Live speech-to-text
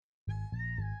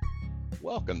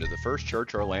Welcome to the First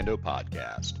Church Orlando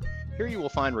podcast. Here you will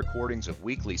find recordings of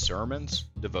weekly sermons,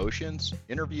 devotions,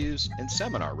 interviews, and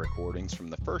seminar recordings from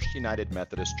the First United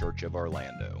Methodist Church of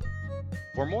Orlando.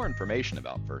 For more information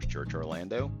about First Church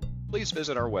Orlando, please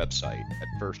visit our website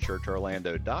at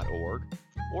firstchurchorlando.org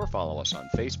or follow us on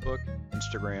Facebook,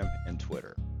 Instagram, and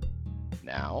Twitter.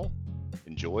 Now,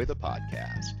 enjoy the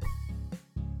podcast.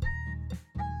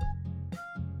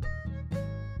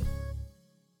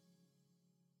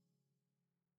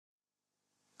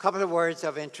 Couple of words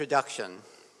of introduction.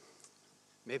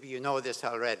 Maybe you know this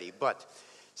already, but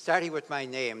starting with my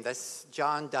name, that's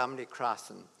John Dominic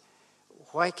Crossan.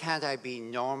 Why can't I be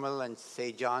normal and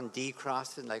say John D.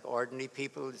 Crossan like ordinary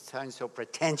people? It sounds so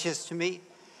pretentious to me.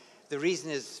 The reason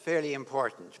is fairly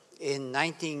important. In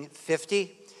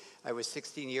 1950, I was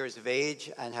 16 years of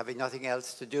age, and having nothing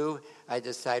else to do, I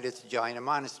decided to join a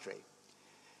monastery.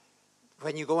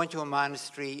 When you go into a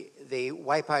monastery, they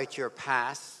wipe out your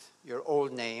past, your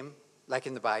old name, like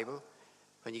in the Bible,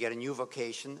 when you get a new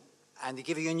vocation, and they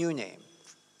give you a new name.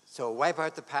 So wipe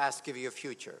out the past, give you a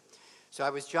future. So I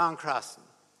was John Crossan,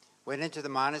 went into the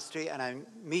monastery, and I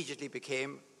immediately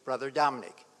became Brother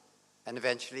Dominic, and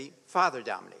eventually Father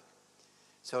Dominic.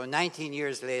 So 19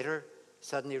 years later,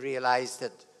 suddenly realized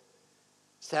that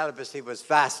celibacy was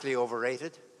vastly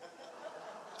overrated,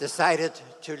 decided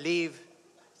to leave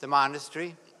the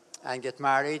monastery and get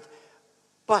married,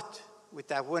 but with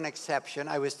that one exception,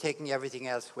 I was taking everything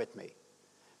else with me.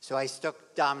 So I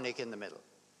stuck Dominic in the middle.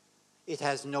 It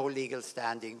has no legal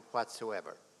standing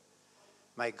whatsoever.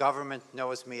 My government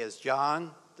knows me as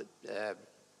John, the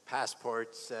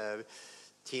passports,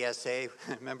 TSA,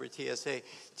 remember TSA?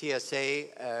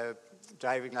 TSA,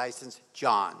 driving license,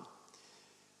 John.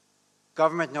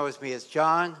 Government knows me as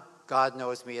John, God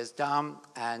knows me as Dom,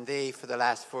 and they, for the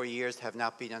last 4 years, have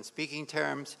not been on speaking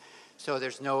terms, so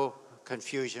there's no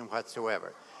confusion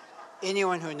whatsoever.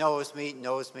 Anyone who knows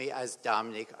me as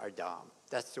Dominic or Dom.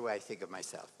 That's the way I think of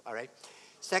myself, all right?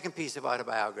 Second piece of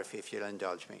autobiography, if you'll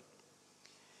indulge me.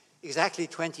 Exactly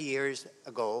 20 years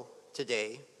ago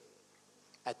today,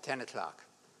 at 10 o'clock,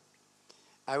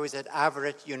 I was at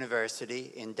Averett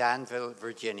University in Danville,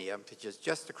 Virginia, which is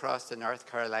just across the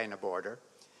North Carolina border.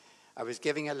 I was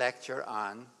giving a lecture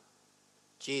on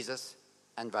Jesus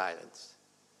and violence.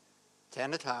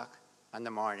 10 o'clock on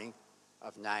the morning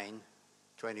of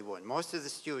 9/21. Most of the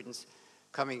students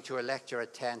coming to a lecture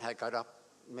at 10 had got up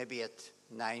maybe at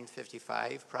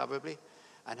 9:55 probably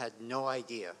and had no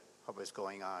idea what was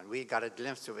going on. We got a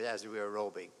glimpse of it as we were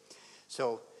robing.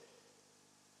 So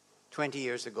 20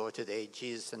 years ago today,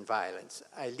 Jesus and violence.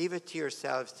 I leave it to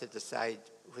yourselves to decide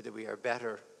whether we are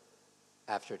better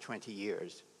after 20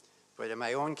 years. But in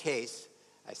my own case,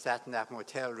 I sat in that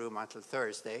motel room until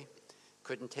Thursday,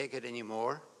 couldn't take it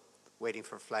anymore, waiting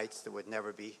for flights that would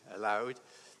never be allowed.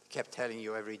 Kept telling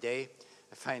you every day.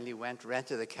 I finally went,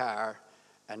 rented a car,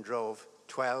 and drove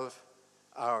 12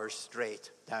 hours straight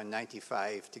down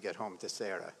 95 to get home to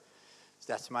Sarah.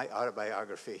 So that's my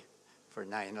autobiography for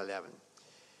 9/11.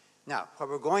 Now, what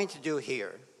we're going to do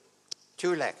here,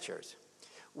 2 lectures.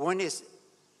 One is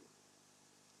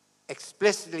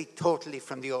explicitly, totally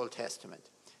from the Old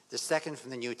Testament. The second from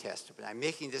the New Testament. I'm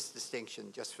making this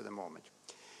distinction just for the moment.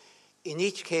 In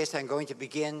each case, I'm going to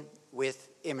begin with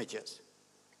images.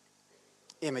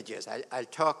 Images. I'll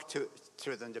talk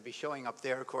through them. They'll be showing up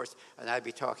there, of course, and I'll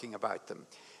be talking about them.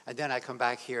 And then I come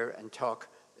back here and talk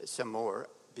some more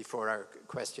before our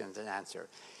questions and answer.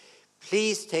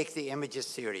 Please take the images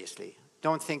seriously.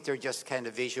 Don't think they're just kind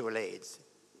of visual aids.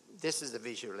 This is a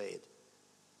visual aid.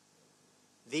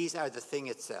 These are the thing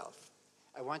itself.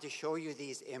 I want to show you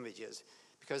these images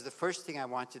because the first thing I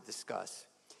want to discuss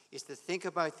is to think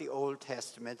about the Old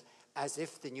Testament as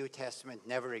if the New Testament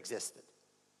never existed.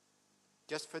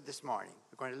 Just for this morning,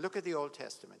 we're going to look at the Old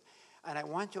Testament. And I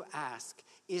want to ask,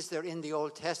 is there in the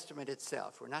Old Testament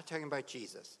itself, we're not talking about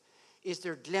Jesus, is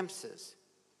there glimpses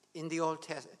in the Old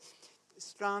Testament,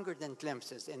 stronger than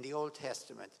glimpses in the Old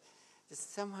Testament, that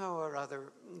somehow or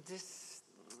other, this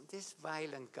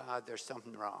violent God, there's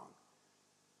something wrong?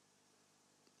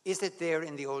 Is it there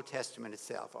in the Old Testament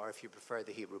itself, or if you prefer,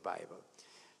 the Hebrew Bible?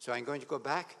 So I'm going to go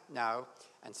back now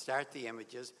and start the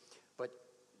images, but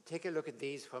take a look at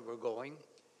these when we're going.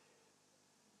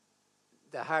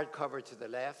 The hard cover to the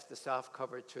left, the soft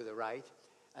cover to the right,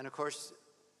 and of course,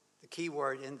 the key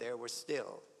word in there was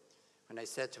still. When I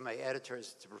said to my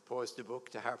editors to propose the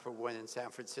book to Harper One in San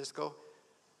Francisco,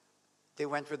 they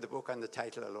went with the book on the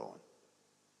title alone.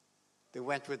 They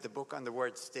went with the book on the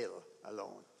word still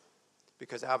alone.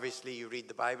 Because obviously you read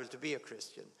the Bible to be a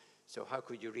Christian. So how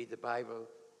could you read the Bible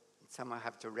and somehow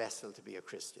have to wrestle to be a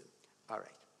Christian? All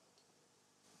right.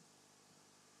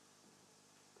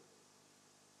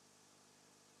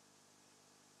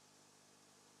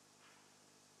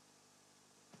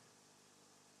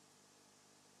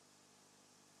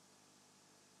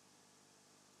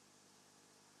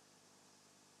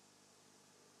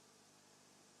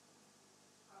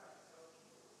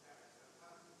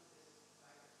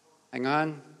 Hang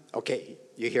on. Okay,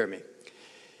 you hear me.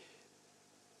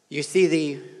 You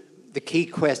see the key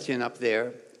question up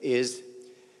there is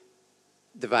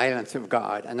the violence of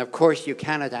God. And of course you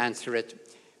cannot answer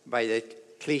it by the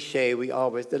cliche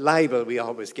the libel we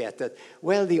always get that,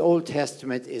 well, the Old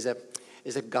Testament is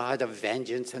a God of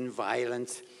vengeance and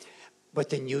violence, but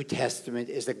the New Testament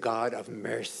is a God of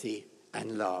mercy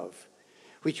and love,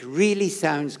 which really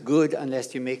sounds good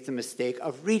unless you make the mistake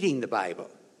of reading the Bible.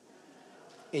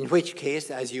 In which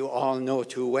case, as you all know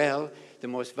too well, the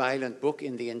most violent book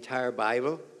in the entire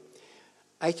Bible.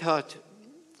 I taught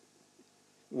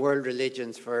world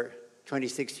religions for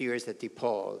 26 years at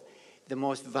DePaul. The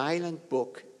most violent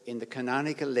book in the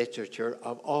canonical literature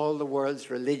of all the world's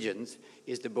religions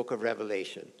is the book of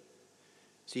Revelation.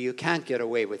 So you can't get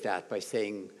away with that by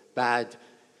saying bad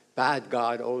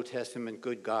God, Old Testament,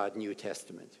 good God, New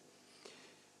Testament.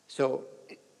 So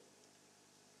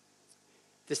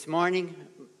this morning,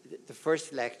 the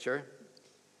first lecture,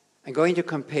 I'm going to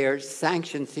compare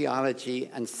sanctioned theology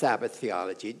and Sabbath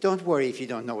theology. Don't worry if you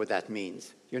don't know what that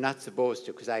means. You're not supposed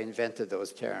to, because I invented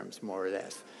those terms, more or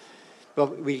less.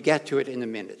 But we'll get to it in a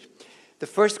minute. The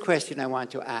first question I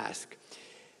want to ask,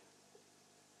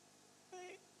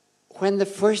 when the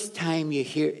first time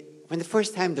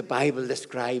the Bible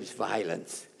describes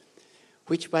violence,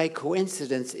 which by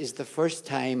coincidence is the first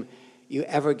time you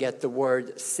ever get the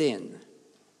word sin,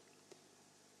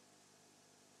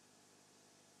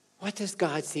 what does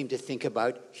God seem to think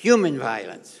about human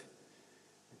violence?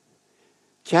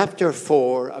 Chapter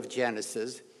 4 of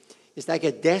Genesis is like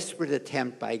a desperate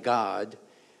attempt by God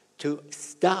to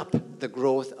stop the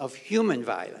growth of human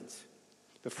violence.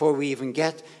 Before we even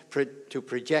get to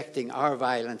projecting our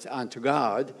violence onto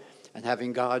God and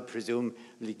having God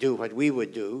presumably do what we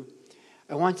would do,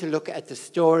 I want to look at the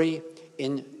story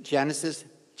in Genesis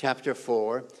chapter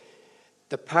 4,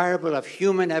 the parable of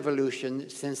human evolution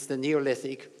since the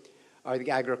Neolithic or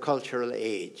the agricultural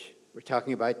age. We're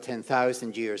talking about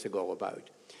 10,000 years ago about.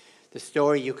 The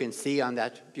story you can see on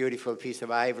that beautiful piece of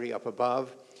ivory up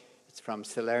above. It's from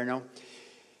Salerno.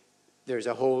 There's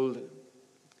a whole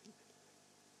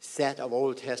set of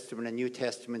Old Testament and New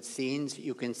Testament scenes.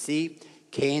 You can see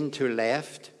Cain to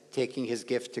left, taking his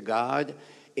gift to God,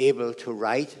 Abel to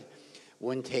right,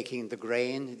 one taking the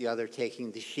grain, the other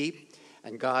taking the sheep.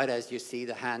 And God, as you see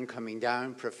the hand coming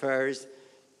down, prefers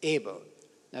Abel.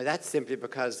 Now that's simply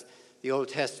because the Old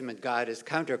Testament God is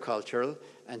countercultural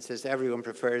and says everyone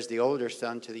prefers the older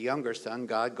son to the younger son.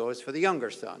 God goes for the younger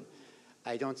son.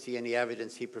 I don't see any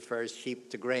evidence he prefers sheep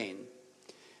to grain.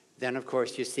 Then, of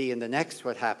course, you see in the next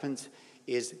what happens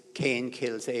is Cain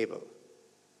kills Abel.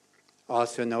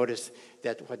 Also notice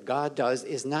that what God does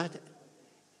is not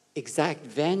exact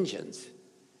vengeance.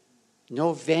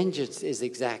 No vengeance is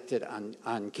exacted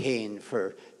on Cain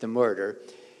for the murder.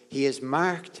 He is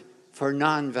marked for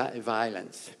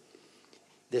non-violence.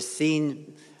 The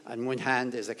scene, on one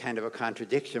hand, is a kind of a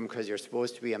contradiction because you're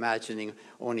supposed to be imagining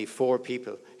only 4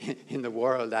 people in the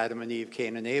world, Adam and Eve,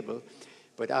 Cain and Abel.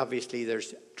 But obviously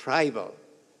there's tribal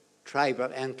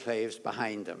enclaves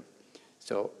behind them.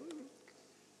 So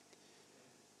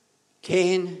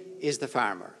Cain is the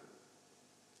farmer.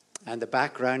 And the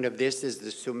background of this is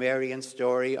the Sumerian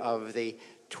story of the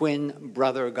twin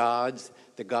brother gods,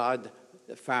 the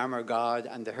farmer god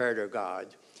and the herder god.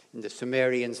 In the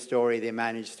Sumerian story, they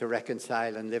managed to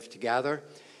reconcile and live together.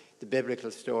 The biblical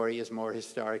story is more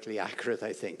historically accurate,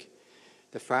 I think.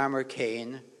 The farmer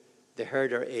Cain, the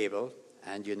herder Abel,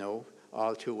 and you know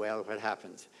all too well what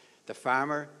happens. The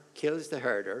farmer kills the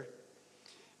herder.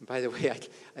 And by the way,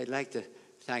 I'd like to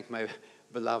thank my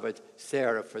beloved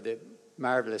Sarah for the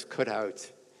marvelous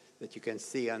cutouts that you can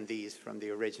see on these from the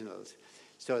originals.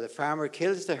 So the farmer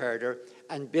kills the herder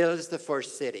and builds the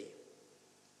first city.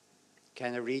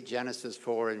 Kind of read Genesis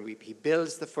 4 and he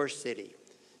builds the first city.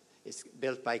 It's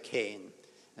built by Cain.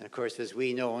 And of course, as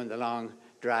we know in the long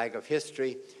drag of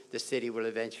history, the city will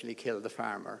eventually kill the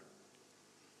farmer.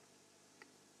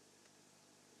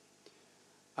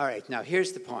 All right, now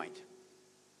here's the point.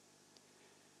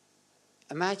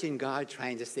 Imagine God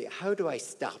trying to say, how do I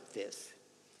stop this?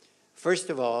 First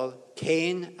of all,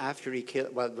 Cain, after he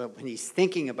killed, when he's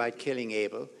thinking about killing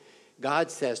Abel,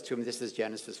 God says to him, this is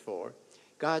Genesis 4,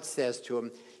 God says to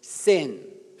him, sin.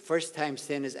 First time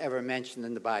sin is ever mentioned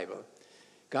in the Bible.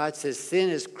 God says sin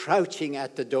is crouching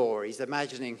at the door. He's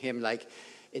imagining him like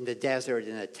in the desert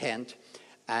in a tent.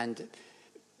 And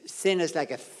sin is like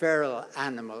a feral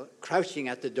animal crouching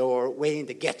at the door, waiting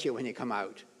to get you when you come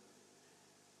out.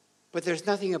 But there's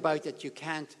nothing about it you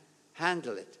can't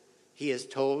handle it. He is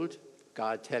told,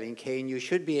 God telling Cain, you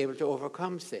should be able to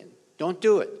overcome sin. Don't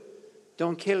do it.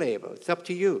 Don't kill Abel. It's up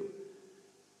to you.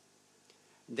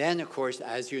 Then, of course,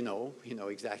 as you know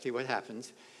exactly what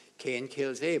happens. Cain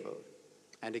kills Abel.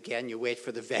 And again, you wait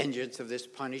for the vengeance of this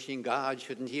punishing God.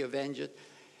 Shouldn't he avenge it?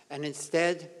 And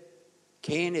instead,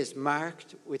 Cain is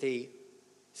marked with a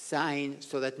sign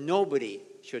so that nobody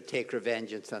should take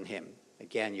revengeance on him.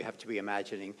 Again, you have to be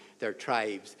imagining their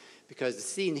tribes, because the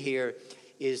scene here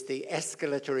is the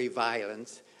escalatory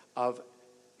violence of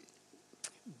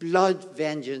blood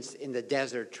vengeance in the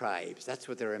desert tribes. That's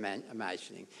what they're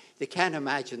imagining. They can't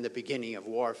imagine the beginning of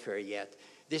warfare yet.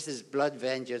 This is blood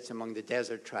vengeance among the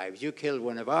desert tribes. You kill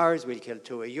one of ours, we'll kill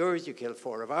 2 of yours. You kill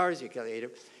 4 of ours, you kill 8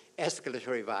 of...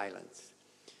 Escalatory violence.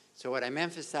 So what I'm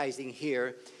emphasizing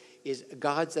here is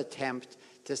God's attempt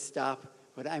to stop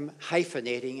what I'm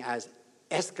hyphenating as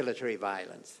escalatory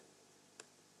violence.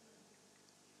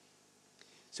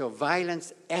 So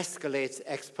violence escalates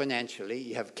exponentially.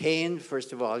 You have Cain,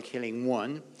 first of all, killing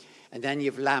 1, and then you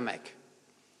have Lamech.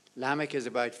 Lamech is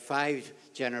about 5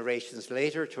 generations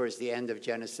later, towards the end of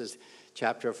Genesis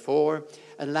chapter 4.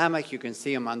 And Lamech, you can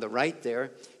see him on the right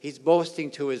there, he's boasting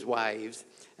to his wives,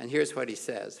 and here's what he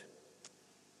says.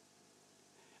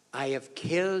 I have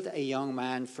killed a young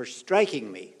man for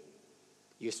striking me.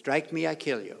 You strike me, I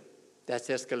kill you. That's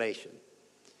escalation.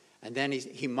 And then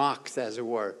he mocks, as it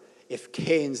were. If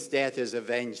Cain's death is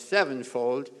avenged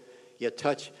 7-fold, you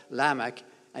touch Lamech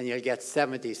and you'll get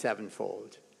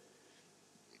 77-fold.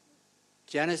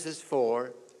 Genesis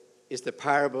 4 is the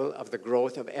parable of the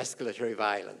growth of escalatory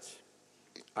violence,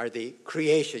 or the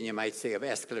creation, you might say, of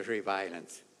escalatory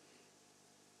violence.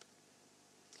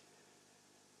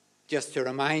 Just to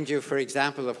remind you, for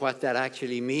example, of what that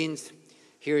actually means,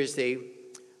 here's a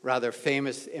rather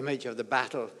famous image of the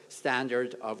battle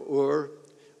standard of Ur.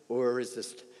 Ur is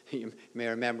this, you may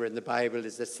remember in the Bible,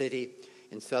 is a city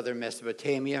in southern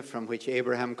Mesopotamia from which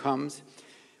Abraham comes.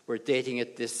 We're dating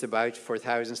it this about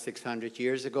 4,600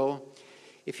 years ago.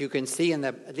 If you can see,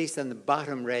 at least on the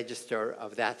bottom register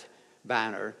of that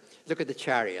banner, look at the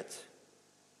chariots.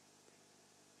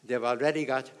 They've already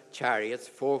got chariots,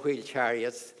 4-wheel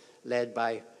chariots, led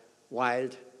by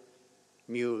wild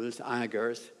mules,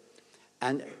 onagers.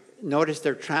 And notice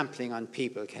they're trampling on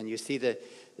people. Can you see the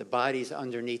bodies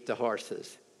underneath the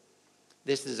horses?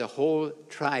 This is a whole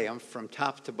triumph from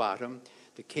top to bottom.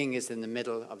 The king is in the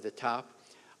middle of the top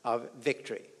of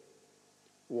victory,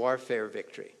 warfare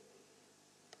victory.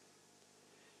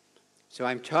 So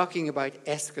I'm talking about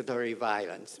escalatory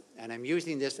violence, and I'm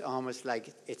using this almost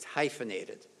like it's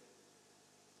hyphenated.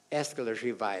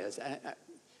 Escalatory violence.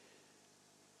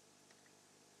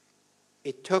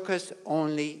 It took us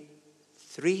only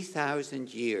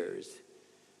 3,000 years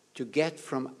to get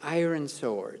from iron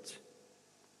swords,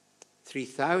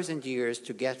 3,000 years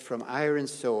to get from iron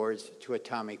swords to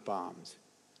atomic bombs.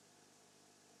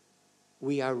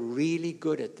 We are really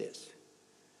good at this.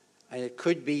 And it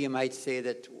could be, you might say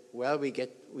that, well,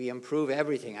 we improve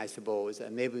everything, I suppose,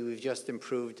 and maybe we've just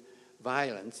improved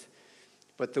violence.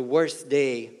 But the worst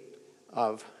day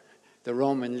of the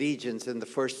Roman legions in the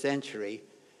 1st century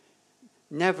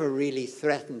never really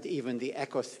threatened even the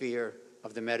ecosphere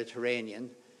of the Mediterranean,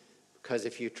 because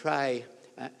if you try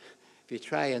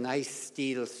a nice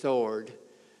steel sword,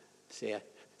 say a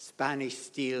Spanish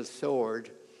steel sword,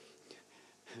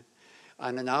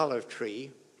 on an olive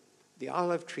tree, the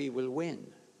olive tree will win,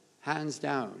 hands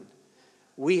down.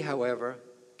 We, however,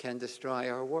 can destroy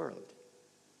our world.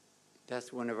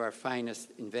 That's one of our finest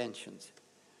inventions.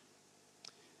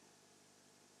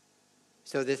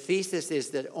 So the thesis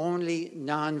is that only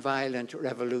nonviolent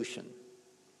revolution.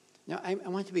 Now, I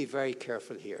want to be very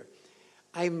careful here.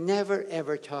 I'm never,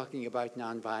 ever talking about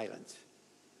nonviolence.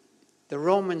 The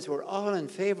Romans were all in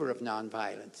favor of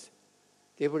nonviolence.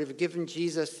 They would have given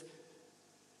Jesus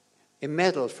a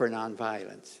medal for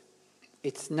nonviolence.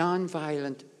 It's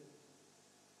nonviolent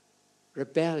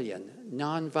rebellion,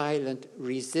 nonviolent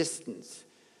resistance,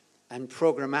 and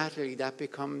programmatically that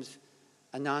becomes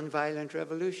a nonviolent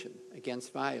revolution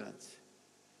against violence.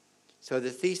 So the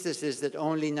thesis is that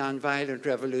only nonviolent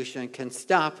revolution can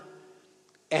stop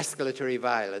escalatory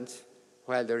violence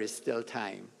while there is still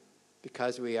time,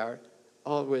 because we are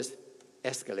always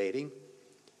escalating,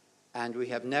 and we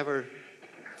have never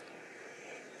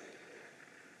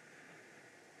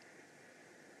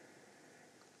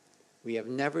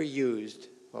used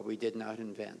what we did not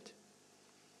invent.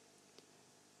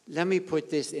 Let me put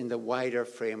this in the wider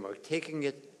framework, taking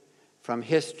it from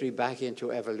history back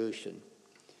into evolution.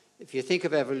 If you think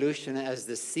of evolution as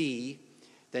the sea,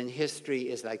 then history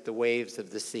is like the waves of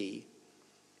the sea.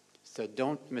 So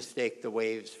don't mistake the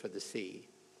waves for the sea.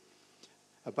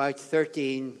 About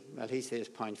 13, well, he says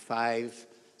 0.5,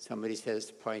 somebody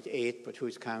says 0.8, but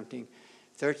who's counting?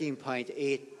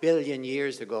 13.8 billion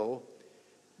years ago,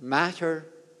 matter,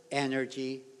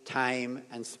 energy, time,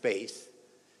 and space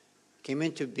came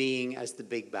into being as the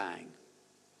Big Bang.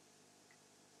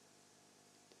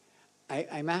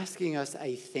 I'm asking us,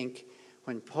 I think,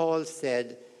 when Paul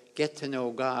said, get to know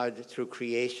God through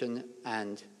creation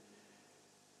and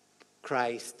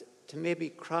Christ, to maybe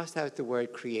cross out the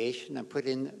word creation and put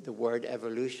in the word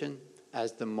evolution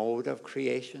as the mode of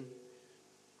creation.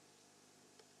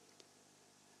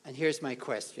 And here's my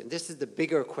question. This is the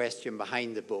bigger question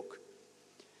behind the book.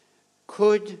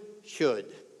 Should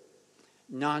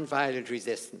nonviolent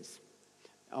resistance,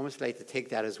 I almost like to take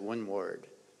that as one word,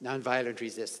 nonviolent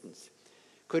resistance,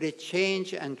 could it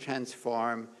change and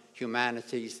transform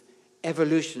humanity's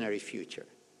evolutionary future?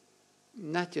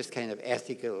 Not just kind of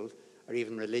ethical or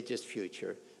even religious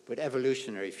future, but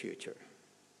evolutionary future.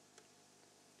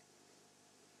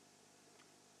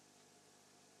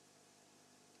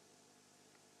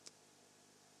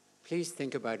 Please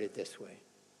think about it this way.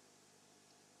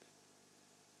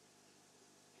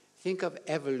 Think of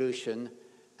evolution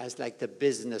as like the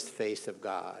business face of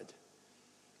God.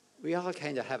 We all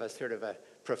kind of have a sort of a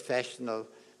professional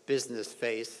business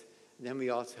face, and then we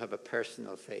also have a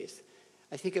personal face.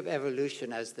 I think of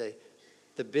evolution as the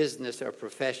business or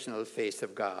professional face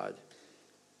of God.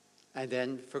 And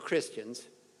then for Christians,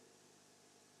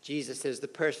 Jesus is the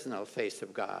personal face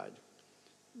of God.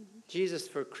 Jesus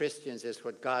for Christians is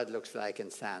what God looks like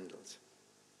in sandals.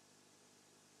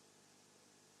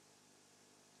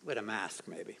 With a mask,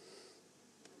 maybe.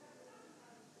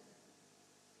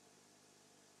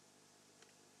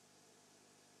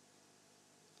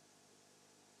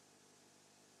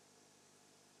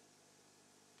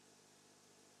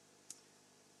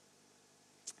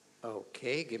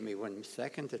 Okay, give me 1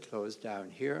 second to close down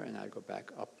here, and I'll go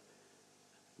back up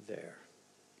there.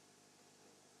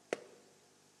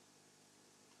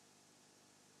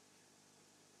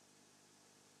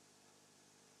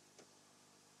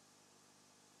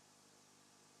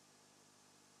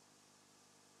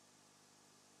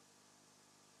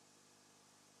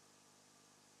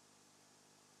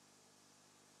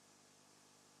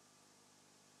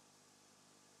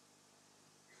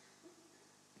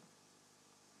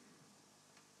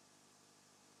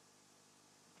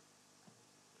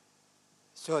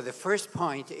 So the first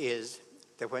point is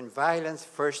that when violence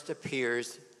first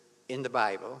appears in the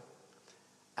Bible,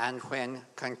 and when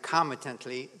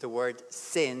concomitantly the word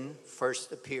sin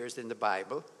first appears in the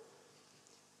Bible,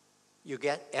 you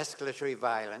get escalatory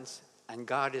violence, and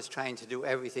God is trying to do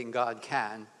everything God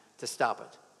can to stop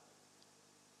it.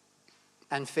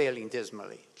 And failing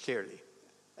dismally, clearly,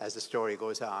 as the story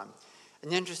goes on.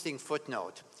 An interesting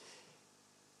footnote.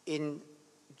 In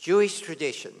Jewish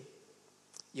tradition,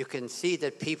 you can see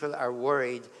that people are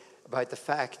worried about the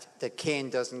fact that Cain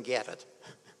doesn't get it.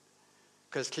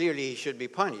 Because clearly he should be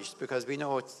punished, because we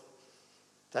know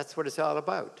that's what it's all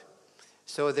about.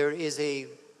 So there is a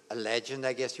legend,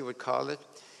 I guess you would call it,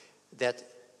 that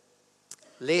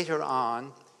later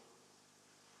on,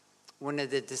 one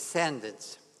of the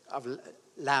descendants of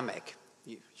Lamech,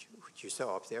 which you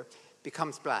saw up there,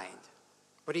 becomes blind.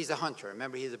 But he's a hunter.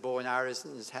 Remember, he has a bow and arrows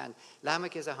in his hand.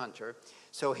 Lamech is a hunter.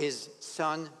 So his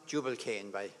son,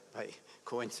 Jubal-Cain, by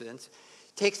coincidence,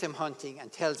 takes him hunting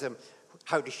and tells him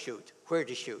how to shoot, where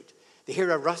to shoot. They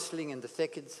hear a rustling in the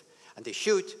thickets, and they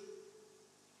shoot.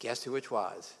 Guess who it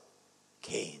was?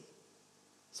 Cain.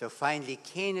 So finally,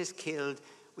 Cain is killed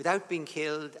without being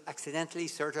killed, accidentally,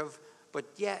 sort of. But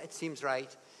yeah, it seems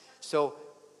right. So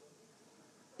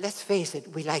let's face it,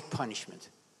 we like punishment.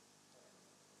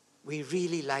 We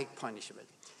really like punishment.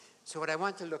 So what I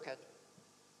want to look at,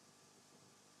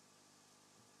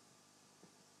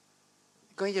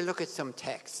 I'm going to look at some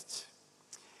texts.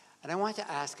 And I want to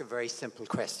ask a very simple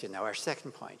question now, our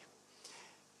second point.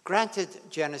 Granted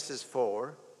Genesis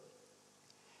 4,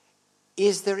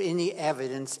 is there any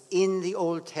evidence in the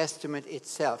Old Testament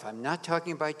itself? I'm not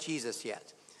talking about Jesus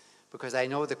yet, because I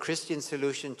know the Christian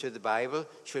solution to the Bible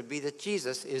should be that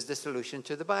Jesus is the solution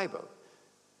to the Bible.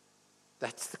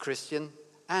 That's the Christian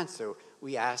answer.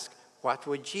 We ask, what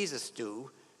would Jesus do?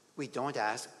 We don't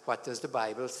ask, what does the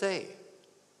Bible say?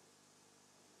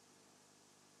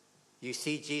 You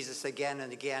see Jesus again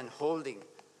and again holding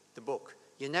the book.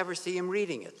 You never see him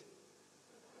reading it.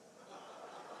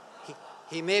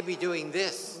 He may be doing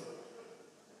this.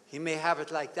 He may have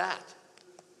it like that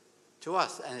to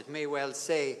us, and it may well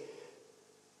say,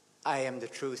 I am the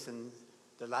truth and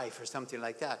the life, or something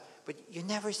like that. But you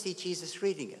never see Jesus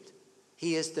reading it.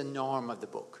 He is the norm of the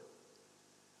book.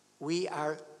 We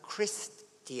are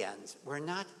Christians. We're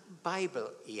not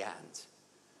Bible-ians.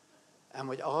 And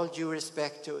with all due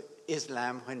respect to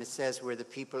Islam, when it says we're the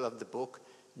people of the book,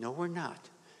 no, we're not.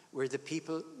 We're the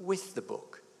people with the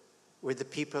book. We're the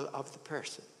people of the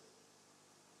person.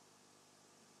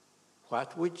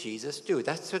 What would Jesus do?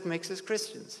 That's what makes us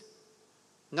Christians.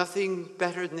 Nothing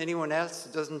better than anyone else.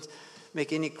 It doesn't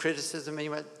make any criticism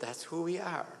anywhere. That's who we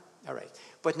are. All right.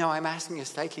 But now I'm asking a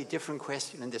slightly different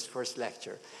question in this first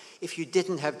lecture. If you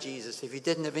didn't have Jesus, if you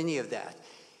didn't have any of that,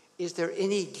 is there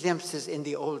any glimpses in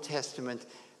the Old Testament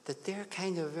that they're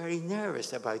kind of very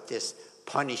nervous about this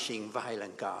punishing,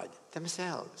 violent God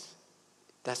themselves?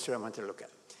 That's what I want to look at.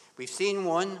 We've seen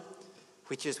one,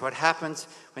 which is what happens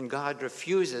when God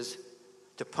refuses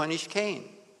to punish Cain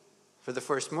for the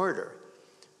first murder,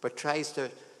 but tries to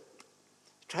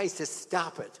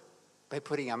stop it by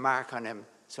putting a mark on him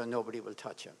so nobody will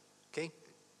touch him. Okay?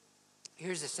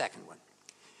 Here's the second one.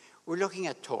 We're looking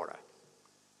at Torah,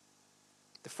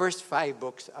 the first 5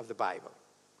 books of the Bible.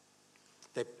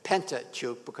 The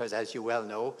Pentateuch, because as you well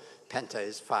know, penta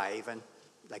is 5, and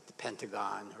like the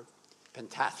Pentagon or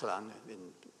pentathlon in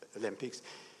Olympics.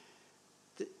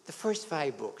 The first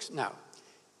 5 books. Now,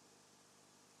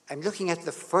 I'm looking at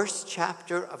the first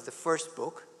chapter of the first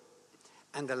book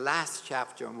and the last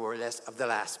chapter, more or less, of the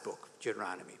last book,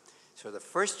 Deuteronomy. So the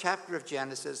first chapter of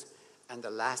Genesis and the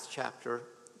last chapter,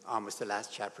 almost the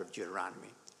last chapter of Deuteronomy.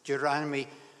 Deuteronomy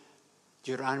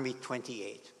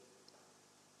 28.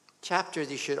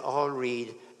 Chapters you should all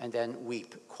read and then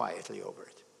weep quietly over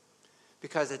it.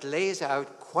 Because it lays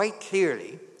out quite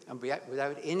clearly, and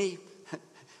without any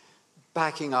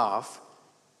backing off,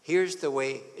 here's the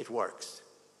way it works.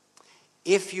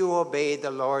 If you obey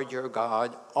the Lord your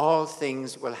God, all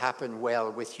things will happen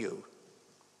well with you.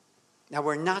 Now,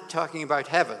 we're not talking about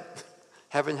heaven.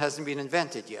 Heaven hasn't been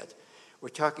invented yet. We're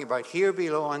talking about here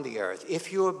below on the earth.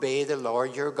 If you obey the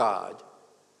Lord your God,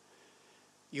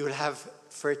 you'll have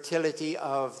fertility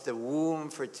of the womb,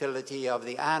 fertility of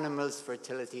the animals,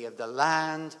 fertility of the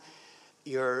land.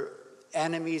 Your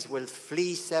enemies will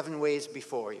flee 7 ways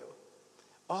before you.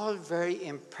 All very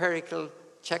empirical,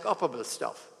 check-upable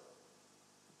stuff.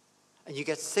 And you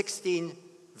get 16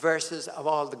 verses of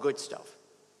all the good stuff.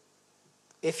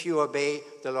 If you obey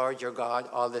the Lord your God,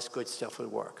 all this good stuff will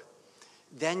work.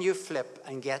 Then you flip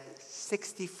and get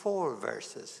 64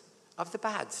 verses of the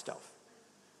bad stuff,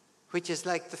 which is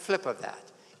like the flip of that.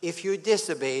 If you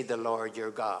disobey the Lord your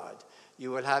God,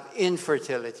 you will have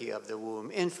infertility of the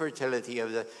womb, infertility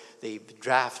of the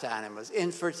draft animals,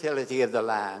 infertility of the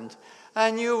land,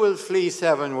 and you will flee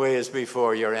 7 ways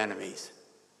before your enemies.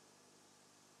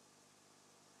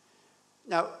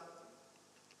 Now,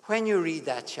 when you read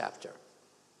that chapter,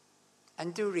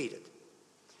 and do read it,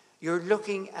 you're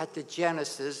looking at the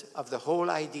genesis of the whole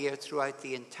idea throughout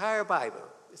the entire Bible.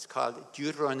 It's called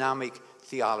Deuteronomic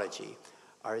theology,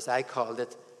 or as I called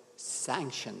it,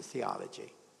 sanctioned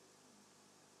theology.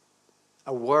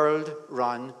 A world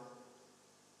run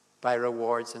by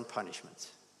rewards and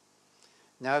punishments.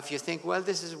 Now, if you think, well,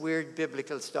 this is weird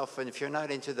biblical stuff, and if you're not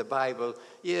into the Bible,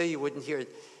 you wouldn't hear it.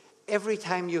 Every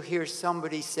time you hear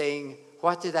somebody saying,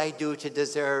 what did I do to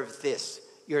deserve this?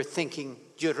 You're thinking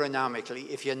Deuteronomically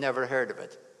if you never heard of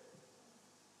it.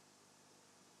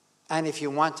 And if you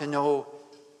want to know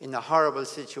in a horrible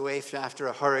situation after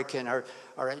a hurricane or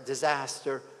a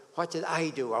disaster, what did I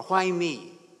do or why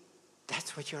me?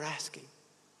 That's what you're asking.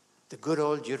 The good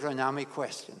old Deuteronomic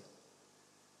question.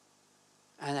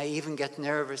 And I even get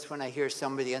nervous when I hear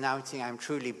somebody announcing I'm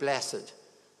truly blessed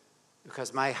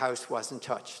because my house wasn't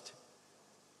touched.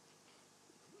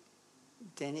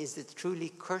 Then is it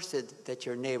truly cursed that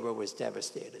your neighbor was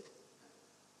devastated?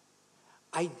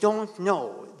 I don't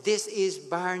know. This is,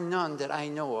 bar none that I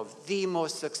know of, the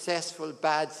most successful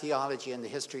bad theology in the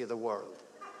history of the world.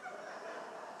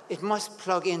 It must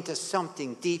plug into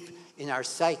something deep in our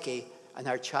psyche and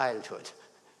our childhood.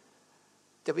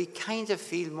 That we kind of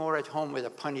feel more at home with a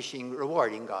punishing,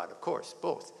 rewarding God, of course,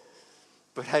 both.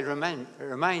 But I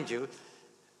remind you,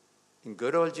 in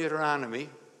good old Deuteronomy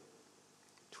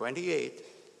 28,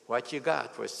 what you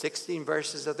got was 16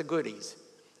 verses of the goodies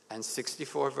and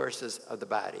 64 verses of the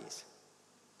baddies.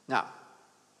 Now,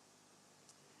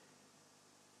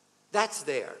 that's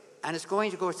there, and it's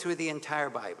going to go through the entire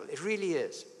Bible. It really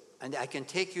is, and I can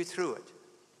take you through it.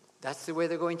 That's the way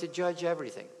they're going to judge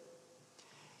everything.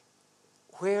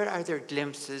 Where are there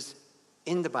glimpses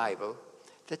in the Bible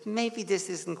that maybe this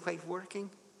isn't quite working?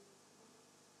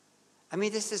 I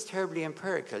mean, this is terribly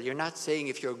empirical. You're not saying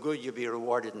if you're good, you'll be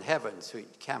rewarded in heaven, so you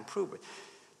can't prove it.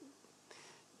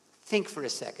 Think for a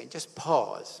second. Just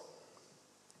pause.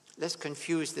 Let's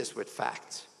confuse this with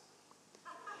facts.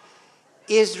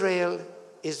 Israel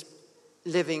is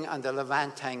living on the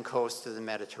Levantine coast of the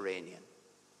Mediterranean.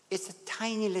 It's a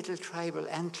tiny little tribal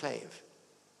enclave.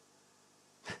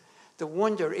 The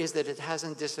wonder is that it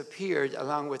hasn't disappeared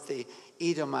along with the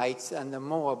Edomites and the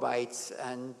Moabites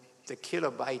and the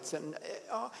Kilobites and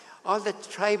all the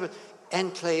tribal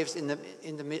enclaves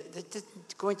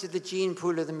going to the gene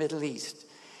pool of the Middle East.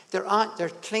 They're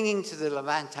clinging to the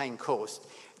Levantine coast.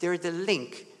 They're the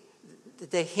link,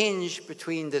 the hinge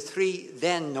between the three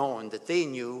then known that they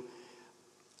knew: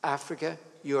 Africa,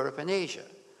 Europe, and Asia.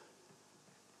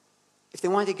 If they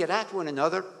want to get at one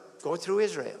another, go through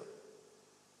Israel.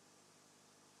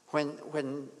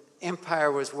 When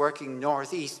empire was working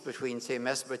northeast between, say,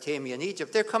 Mesopotamia and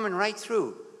Egypt, they're coming right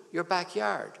through your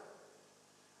backyard.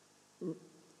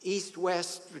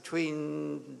 East-west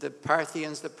between the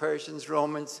Parthians, the Persians,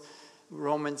 Romans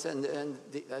and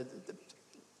the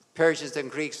Persians and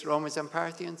Greeks, Romans and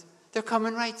Parthians, they're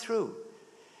coming right through.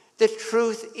 The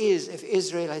truth is, if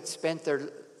Israel had spent their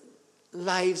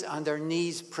lives on their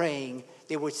knees praying,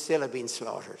 they would still have been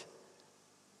slaughtered.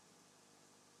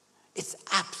 It's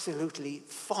absolutely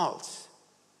false,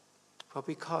 what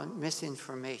we call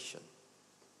misinformation,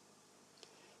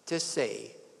 to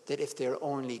say that if they're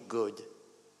only good,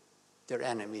 their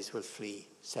enemies will flee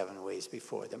 7 ways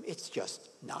before them. It's just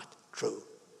not true.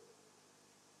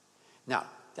 Now,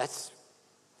 that's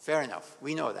fair enough.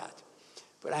 We know that.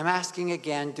 But I'm asking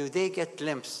again, do they get a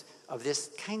glimpse of this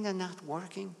kind of not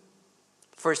working?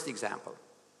 First example.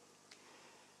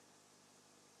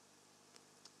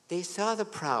 They saw the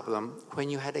problem when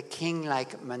you had a king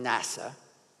like Manasseh,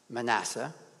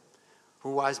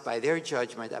 who was by their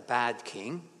judgment a bad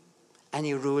king, and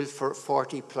he ruled for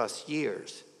 40 plus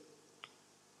years.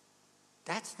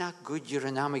 That's not good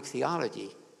Deuteronomic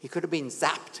theology. He could have been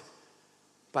zapped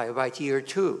by about year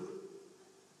 2.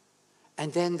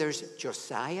 And then there's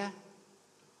Josiah,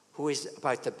 who is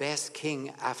about the best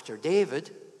king after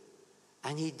David,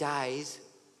 and he dies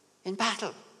in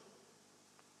battle.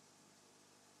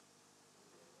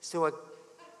 So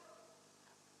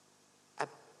a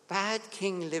bad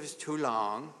king lives too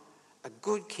long, a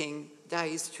good king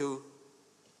dies too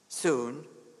soon.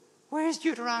 Where's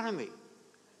Deuteronomy?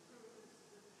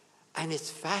 And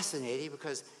it's fascinating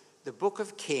because the book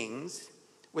of Kings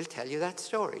will tell you that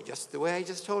story, just the way I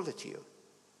just told it to you.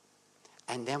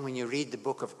 And then when you read the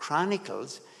book of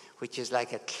Chronicles, which is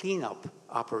like a cleanup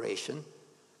operation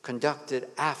conducted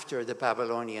after the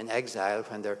Babylonian exile,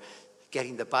 when they're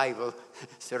getting the Bible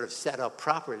sort of set up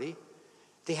properly,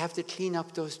 they have to clean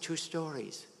up those 2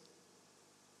 stories.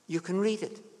 You can read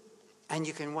it. And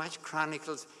you can watch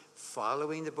Chronicles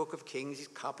following the book of Kings. He's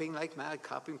copying like mad,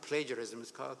 copying plagiarism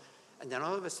is called. And then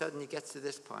all of a sudden he gets to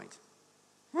this point.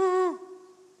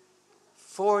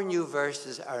 4 new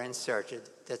verses are inserted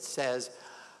that says,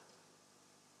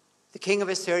 the king of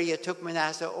Assyria took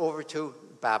Manasseh over to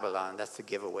Babylon. That's the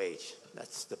giveaway.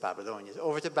 That's the Babylonians.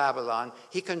 Over to Babylon.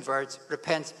 He converts,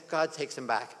 repents. God takes him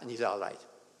back, and he's all right.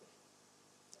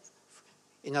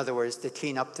 In other words, they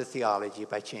clean up the theology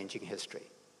by changing history.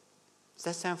 Does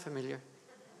that sound familiar?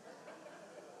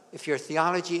 If your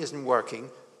theology isn't working,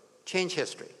 change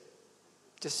history.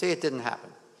 Just say it didn't happen.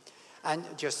 And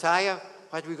Josiah,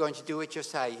 what are we going to do with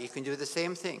Josiah? You can do the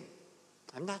same thing.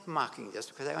 I'm not mocking this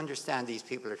because I understand these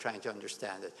people are trying to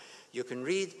understand it. You can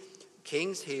read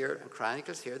Kings here and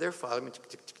Chronicles here. They're following.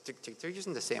 They're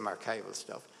using the same archival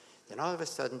stuff. Then all of a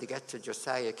sudden they get to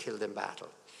Josiah killed in battle.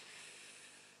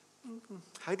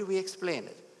 How do we explain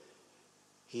it?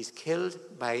 He's killed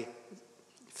by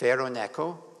Pharaoh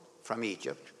Necho from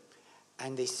Egypt.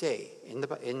 And they say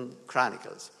in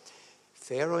Chronicles,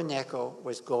 Pharaoh Necho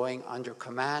was going under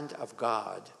command of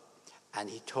God. And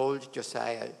he told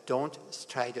Josiah, don't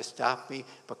try to stop me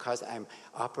because I'm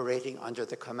operating under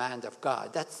the command of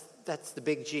God. That's the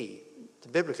big G, the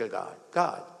biblical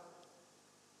God.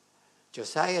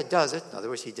 Josiah does it. In other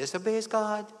words, he disobeys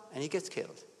God and he gets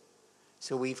killed.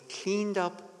 So we've cleaned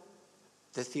up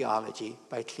the theology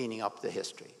by cleaning up the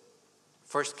history.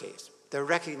 First case, they're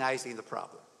recognizing the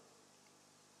problem.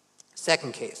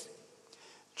 Second case,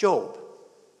 Job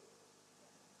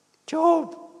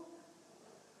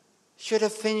should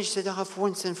have finished it off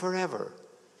once and forever,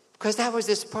 because that was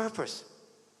his purpose.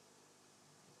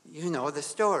 You know the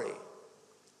story.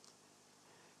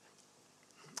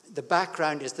 The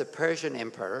background is the Persian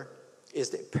Empire,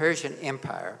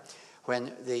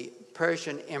 when the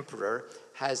Persian emperor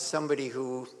has somebody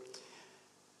who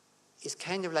is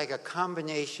kind of like a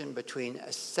combination between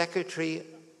a Secretary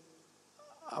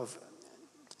of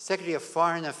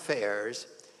Foreign Affairs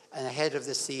and a head of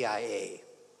the CIA.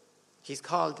 He's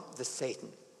called the Satan.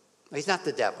 He's not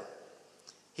the devil.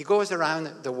 He goes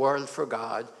around the world for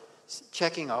God,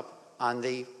 checking up on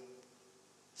the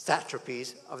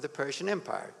satrapies of the Persian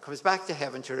Empire. Comes back to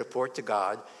heaven to report to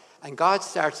God, and God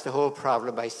starts the whole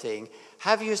problem by saying,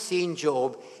 have you seen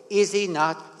Job? Is he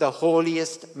not the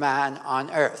holiest man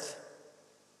on earth?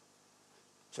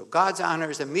 So God's honor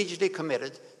is immediately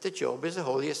committed that Job is the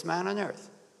holiest man on earth.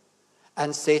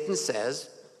 And Satan says,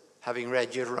 having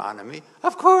read Deuteronomy,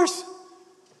 of course,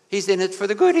 he's in it for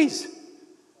the goodies.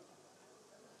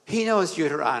 He knows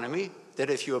Deuteronomy, that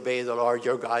if you obey the Lord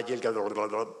your God, you'll get blah, blah,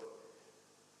 blah,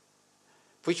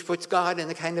 which puts God in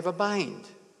a kind of a bind.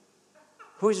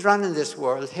 Who's running this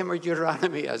world, him or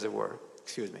Deuteronomy, as it were?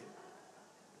 Excuse me.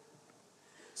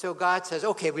 So God says,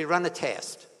 okay, we run a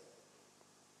test.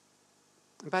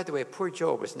 And by the way, poor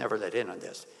Job was never let in on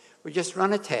this. We just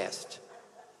run a test.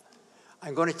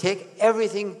 I'm going to take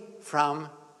everything from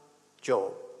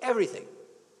Job. Everything.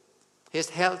 His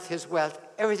health, his wealth,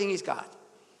 everything he's got.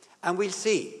 And we'll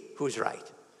see who's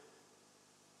right.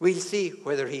 We'll see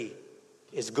whether he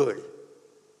is good.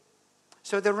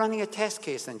 So they're running a test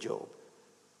case on Job.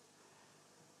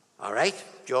 All right,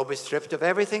 Job is stripped of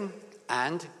everything,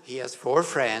 and he has 4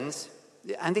 friends.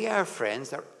 And they are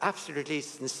friends. They're absolutely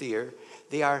sincere.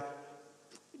 They are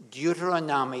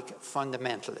Deuteronomic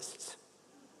fundamentalists.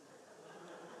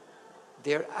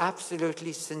 They're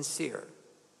absolutely sincere.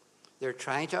 They're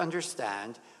trying to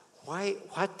understand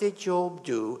what did Job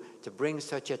do to bring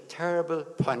such a terrible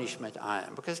punishment on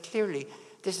him? Because clearly,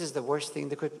 this is the worst thing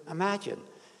they could imagine.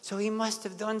 So he must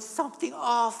have done something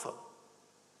awful.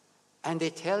 And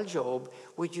they tell Job,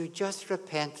 would you just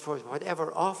repent for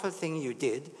whatever awful thing you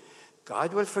did?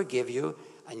 God will forgive you,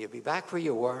 and you'll be back where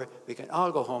you were. We can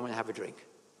all go home and have a drink.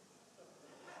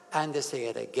 And they say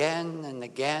it again and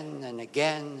again and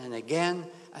again and again.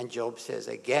 And Job says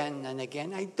again and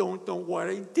again, I don't know what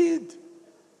I did.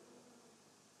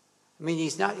 I mean,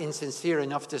 he's not insincere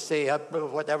enough to say,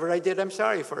 whatever I did, I'm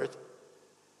sorry for it.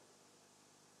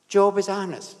 Job is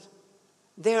honest.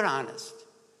 They're honest.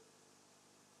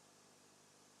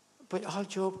 But all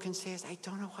Job can say is, I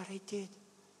don't know what I did.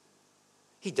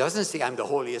 He doesn't say, I'm the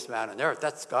holiest man on earth.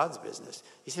 That's God's business.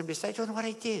 He simply says, I don't know what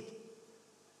I did.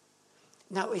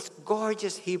 Now, it's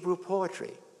gorgeous Hebrew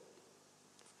poetry.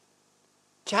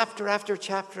 Chapter after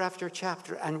chapter after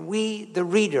chapter. And we, the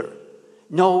reader,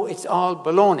 know it's all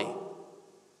baloney.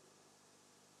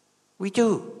 We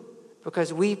do.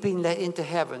 Because we've been let into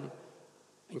heaven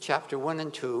in chapter 1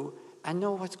 and 2 and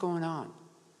know what's going on.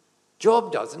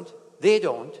 Job doesn't. They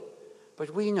don't.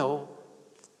 But we know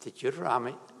the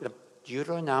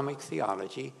Deuteronomic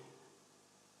theology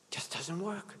just doesn't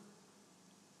work.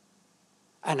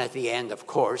 And at the end, of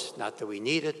course, not that we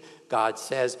need it, God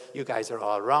says, you guys are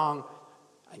all wrong,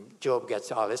 and Job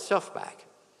gets all his stuff back.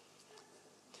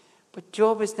 But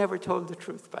Job has never told the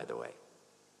truth, by the way.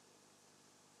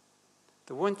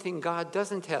 The one thing God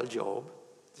doesn't tell Job,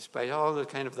 despite all the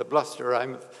kind of the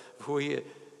bluster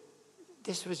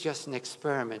this was just an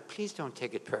experiment. Please don't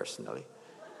take it personally.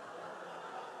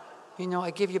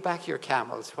 I give you back your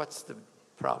camels. What's the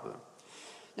problem?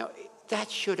 Now,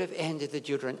 that should have ended the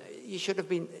Deuteronomy. You should have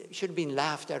been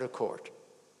laughed out of court.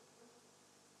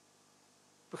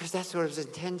 Because that's what it was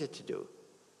intended to do.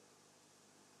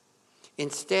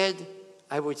 Instead,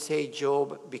 I would say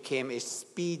Job became a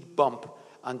speed bump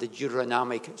on the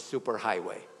Deuteronomic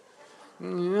superhighway.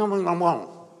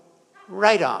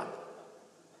 Right on.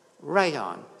 Right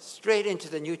on. Straight into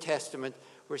the New Testament,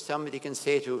 where somebody can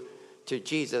say to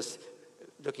Jesus,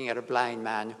 looking at a blind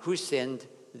man, who sinned?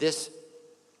 This,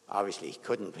 obviously he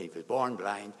couldn't, he was born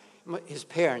blind. His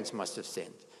parents must have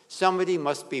sinned. Somebody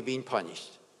must be being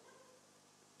punished.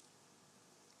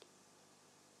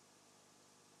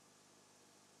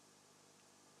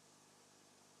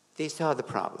 They saw the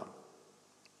problem.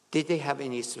 Did they have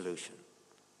any solution?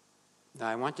 Now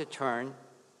I want to turn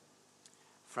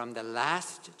from the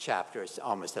last chapter, it's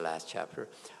almost the last chapter,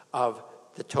 of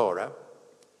the Torah,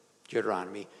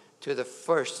 Deuteronomy, to the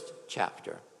first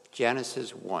chapter,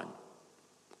 Genesis 1,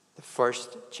 the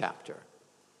first chapter.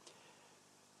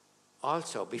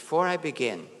 Also, before I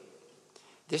begin,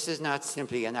 this is not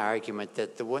simply an argument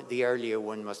that the earlier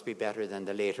one must be better than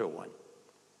the later one.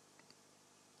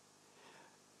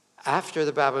 After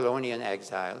the Babylonian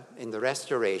exile, in the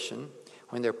Restoration,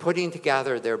 when they're putting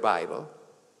together their Bible,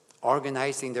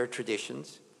 organizing their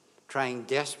traditions, trying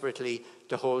desperately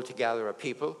to hold together a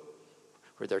people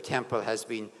where their temple has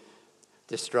been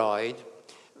destroyed.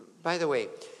 By the way,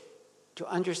 to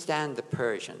understand the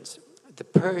Persians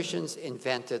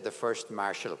invented the first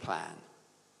Marshall Plan.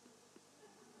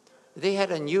 They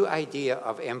had a new idea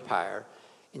of empire.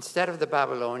 Instead of the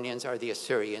Babylonians or the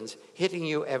Assyrians hitting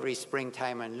you every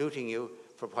springtime and looting you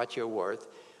for what you're worth,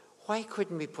 why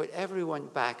couldn't we put everyone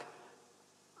back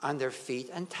on their feet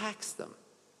and tax them.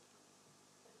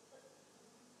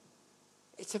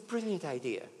 It's a brilliant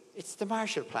idea. It's the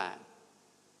Marshall Plan.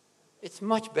 It's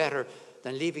much better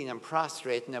than leaving them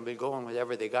prostrate and then we'll go on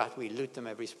whatever they got. We loot them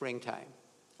every springtime.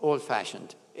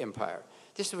 Old-fashioned empire.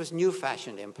 This was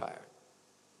new-fashioned empire.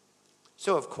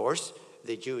 So, of course,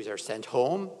 the Jews are sent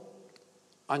home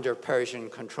under Persian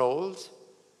controls,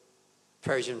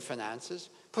 Persian finances.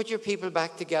 Put your people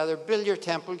back together, build your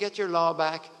temple, get your law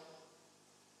back.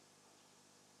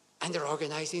 And they're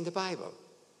organizing the Bible.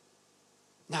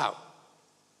 Now,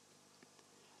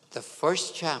 the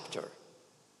first chapter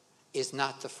is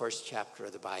not the first chapter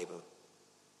of the Bible.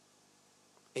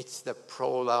 It's the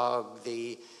prologue,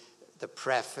 the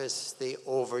preface, the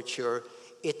overture.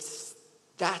 It's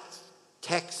that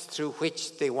text through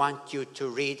which they want you to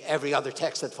read every other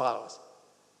text that follows.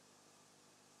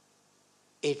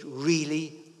 It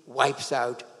really wipes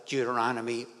out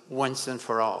Deuteronomy once and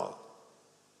for all.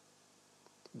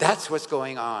 That's what's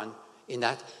going on in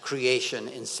that creation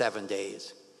in 7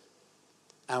 days.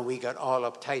 And we got all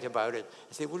uptight about it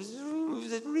and say, well,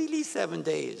 is it really 7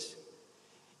 days?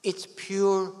 It's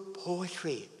pure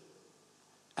poetry.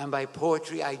 And by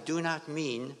poetry, I do not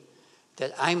mean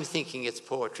that I'm thinking it's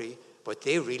poetry, but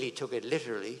they really took it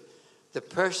literally. The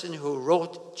person who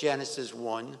wrote Genesis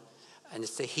 1, and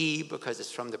it's a he because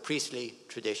it's from the priestly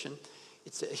tradition,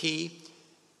 it's a he,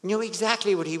 knew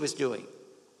exactly what he was doing.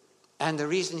 And the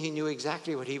reason he knew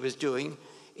exactly what he was doing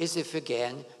is if,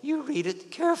 again, you read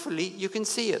it carefully, you can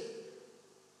see it.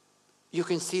 You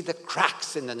can see the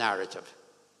cracks in the narrative.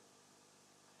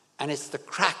 And it's the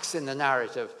cracks in the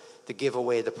narrative that give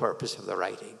away the purpose of the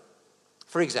writing.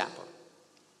 For example,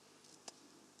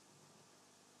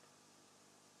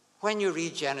 when you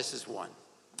read Genesis 1,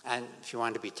 and if you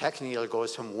want to be technical, it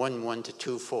goes from 1:1 to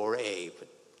 2:4a, but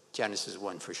Genesis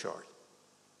 1 for short.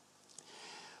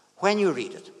 When you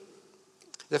read it,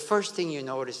 the first thing you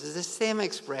notice is the same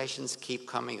expressions keep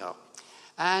coming up.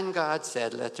 And God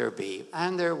said, let there be.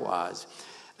 And there was.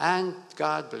 And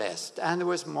God blessed. And there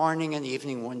was morning and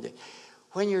evening one day.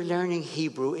 When you're learning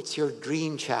Hebrew, it's your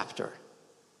dream chapter.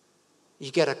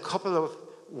 You get a couple of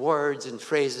words and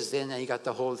phrases in and you got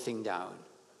the whole thing down.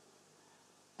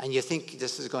 And you think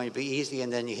this is going to be easy,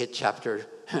 and then you hit chapter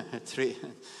 3.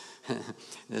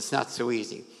 It's not so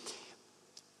easy.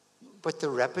 But the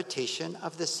repetition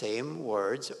of the same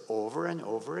words over and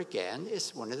over again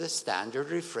is one of the standard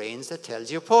refrains that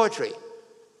tells you poetry.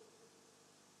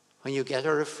 When you get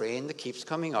a refrain that keeps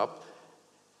coming up,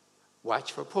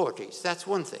 watch for poetry. So that's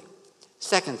one thing.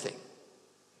 Second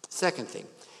thing,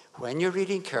 when you're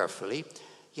reading carefully,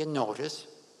 you notice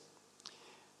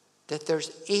that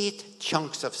there's 8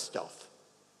 chunks of stuff.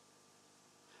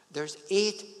 There's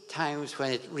 8 times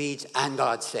when it reads, and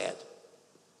God said.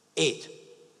 8.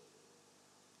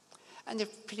 And they're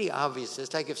pretty obvious.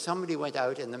 It's like if somebody went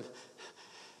out in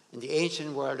the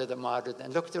ancient world or the modern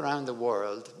and looked around the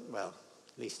world, well,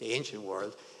 at least the ancient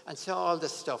world, and saw all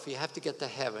this stuff. You have to get the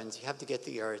heavens, you have to get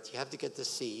the earth, you have to get the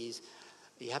seas,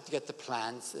 you have to get the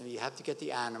plants, and you have to get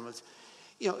the animals.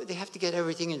 You know, they have to get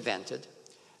everything invented.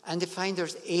 And they find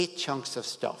there's 8 chunks of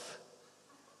stuff.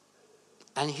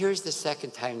 And here's the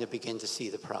second time they begin to see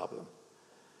the problem.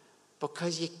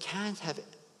 Because you can't have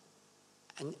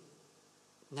a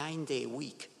 9-day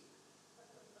week.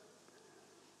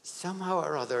 Somehow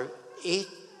or other, 8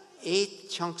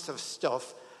 chunks of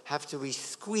stuff have to be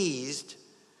squeezed,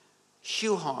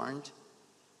 shoehorned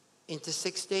into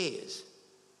 6 days.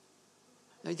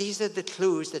 Now, these are the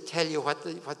clues that tell you what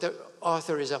the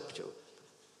author is up to.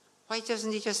 Why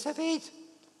doesn't he just have 8?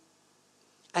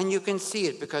 And you can see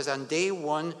it because on day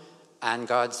 1, and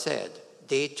God said.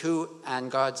 Day 2, and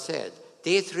God said.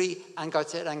 Day 3, and God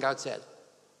said, and God said.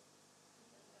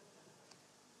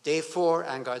 Day 4,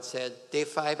 and God said. Day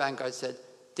 5, and God said.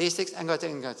 Day 6, and God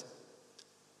said, and God said.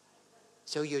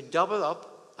 So you double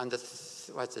up on the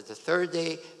third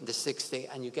day and the 6th day,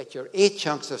 and you get your 8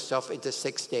 chunks of stuff into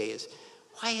 6 days.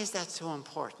 Why is that so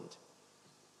important?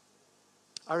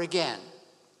 Or again,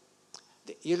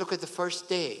 you look at the first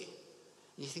day,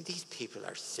 and you think these people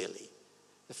are silly.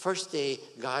 The first day,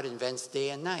 God invents day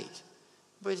and night.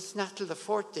 But it's not till the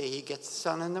 4th day he gets the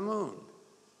sun and the moon.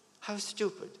 How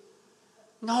stupid.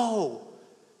 No.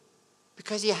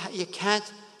 Because you can't,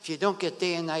 if you don't get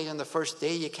day and night on the first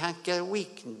day, you can't get a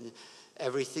week. And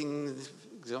everything is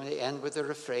going to end with a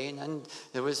refrain, and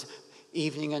there was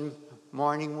evening and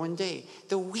morning one day.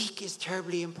 The week is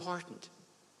terribly important.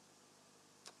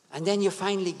 And then you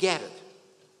finally get it.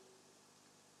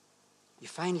 You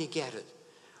finally get it.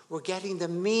 We're getting the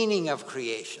meaning of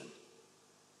creation,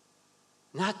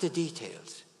 not the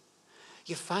details.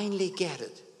 You finally get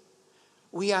it.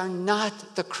 We are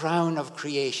not the crown of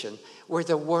creation. We're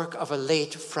the work of a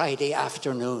late Friday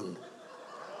afternoon.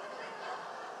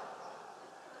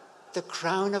 The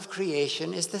crown of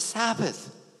creation is the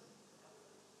Sabbath.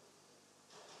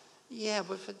 Yeah,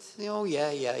 but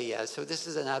yeah. So this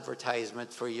is an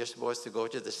advertisement for you're supposed to go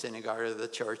to the synagogue or the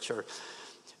church, or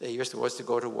you're supposed to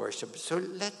go to worship. So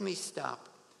let me stop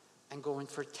and go in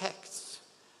for texts.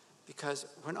 Because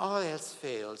when all else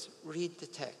fails, read the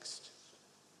text.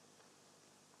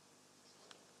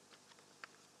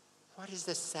 What is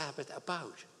the Sabbath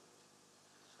about?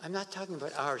 I'm not talking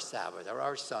about our Sabbath or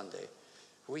our Sunday.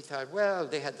 We thought, well,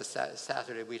 they had the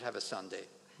Saturday, we'll have a Sunday.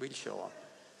 We'll show them.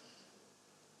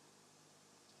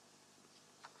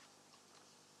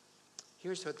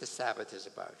 Here's what the Sabbath is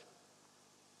about.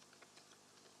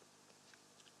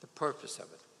 The purpose of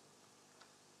it.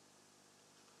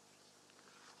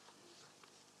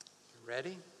 You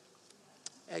ready?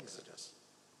 Exodus.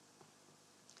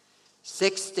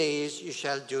 6 days you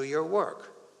shall do your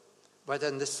work, but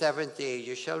on the seventh day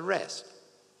you shall rest.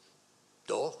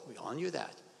 Duh, we all knew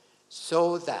that.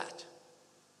 So that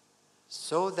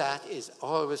is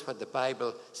always what the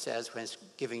Bible says when it's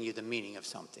giving you the meaning of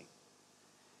something.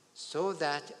 So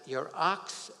that your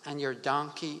ox and your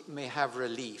donkey may have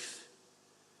relief,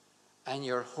 and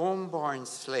your homeborn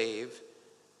slave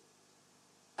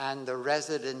and the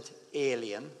resident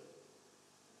alien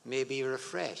may be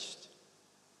refreshed.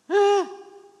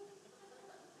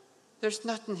 There's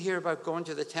nothing here about going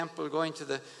to the temple, going to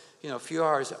the, few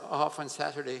hours off on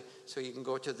Saturday so you can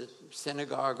go to the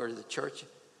synagogue or the church.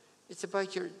 It's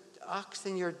about your ox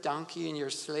and your donkey and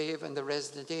your slave and the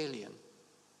resident alien.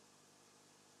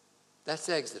 That's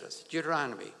Exodus.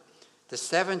 Deuteronomy. The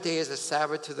seventh day is a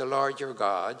Sabbath to the Lord your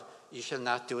God. You shall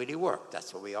not do any work.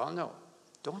 That's what we all know.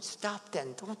 Don't stop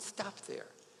then. Don't stop there.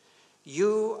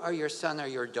 You or your son or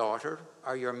your daughter,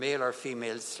 or your male or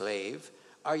female slave,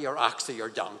 or your ox or your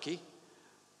donkey,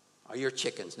 or your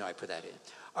chickens, no, I put that in,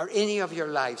 or any of your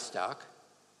livestock,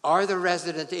 or the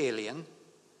resident alien,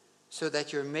 so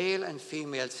that your male and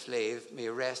female slave may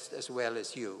rest as well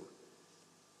as you.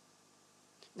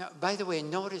 Now, by the way,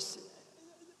 notice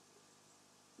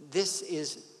this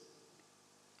is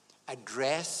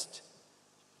addressed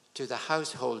to the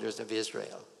householders of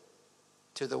Israel,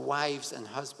 to the wives and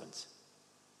husbands.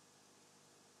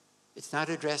 It's not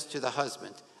addressed to the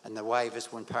husband, and the wife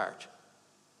is one part.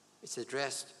 It's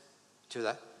addressed to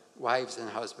the wives and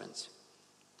husbands.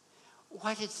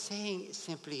 What it's saying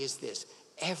simply is this: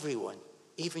 everyone,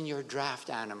 even your draft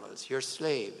animals, your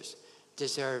slaves,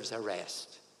 deserves a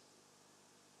rest.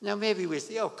 Now maybe we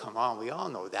say, oh, come on, we all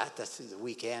know that. That's the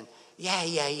weekend.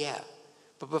 Yeah.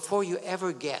 But before you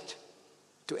ever get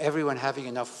to everyone having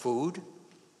enough food,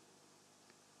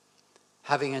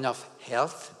 having enough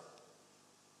health,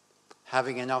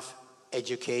 having enough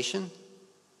education,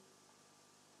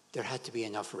 there had to be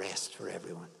enough rest for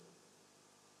everyone.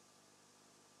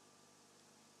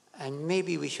 And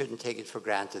maybe we shouldn't take it for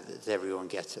granted that everyone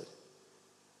gets it.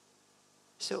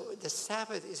 So the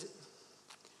Sabbath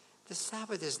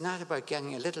is not about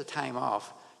getting a little time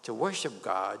off to worship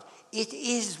God. It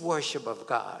is worship of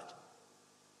God.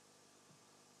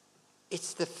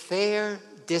 It's the fair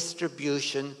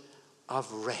distribution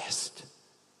of rest.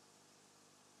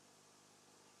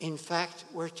 In fact,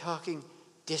 we're talking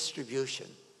distribution.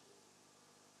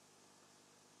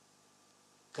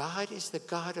 God is the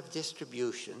God of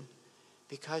distribution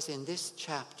because in this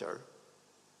chapter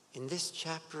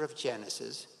of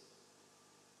Genesis,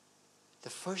 the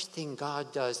first thing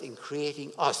God does in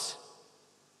creating us,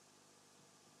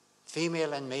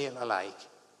 female and male alike,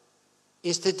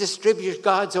 is to distribute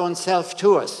God's own self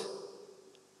to us.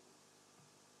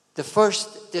 The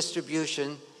first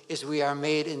distribution is we are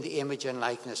made in the image and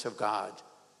likeness of God.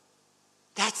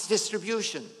 That's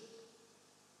distribution.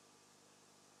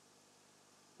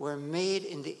 We're made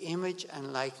in the image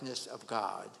and likeness of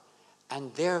God,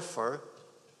 and therefore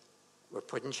we're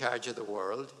put in charge of the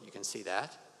world. You can see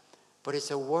that. But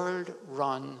it's a world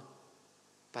run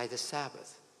by the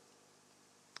Sabbath.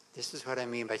 This is what I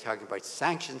mean by talking about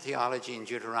sanction theology in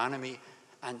Deuteronomy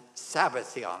and Sabbath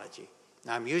theology.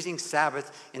 Now, I'm using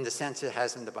Sabbath in the sense it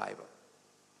has in the Bible.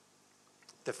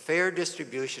 The fair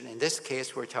distribution, in this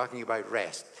case, we're talking about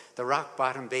rest, the rock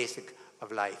bottom basic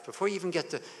of life. Before you even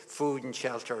get to food and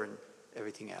shelter and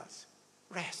everything else,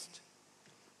 rest.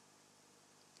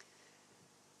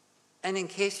 And in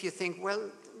case you think,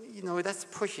 well, that's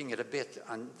pushing it a bit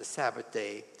on the Sabbath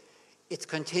day, it's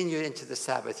continued into the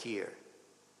Sabbath year.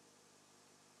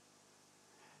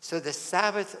 So the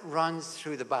Sabbath runs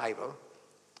through the Bible,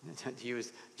 to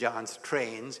use John's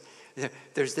trains.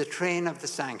 There's the train of the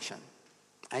sanction.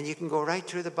 And you can go right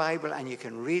through the Bible and you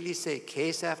can really say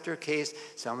case after case,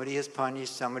 somebody is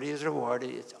punished, somebody is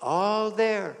rewarded. It's all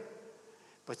there.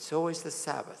 But so is the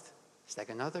Sabbath. It's like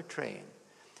another train.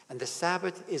 And the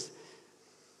Sabbath is,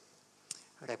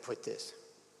 how do I put this?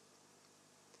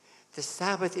 The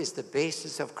Sabbath is the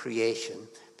basis of creation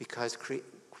because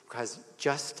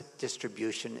just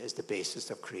distribution is the basis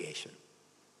of creation.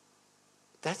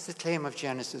 That's the claim of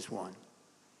Genesis 1.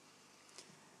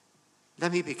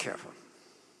 Let me be careful.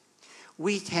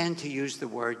 We tend to use the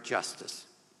word justice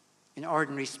in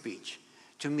ordinary speech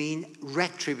to mean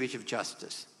retributive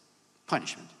justice,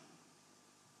 punishment.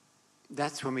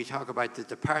 That's when we talk about the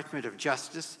Department of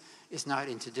Justice is not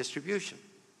into distribution.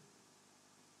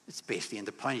 It's basically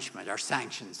into punishment, or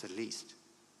sanctions at least.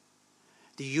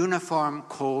 The Uniform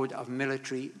Code of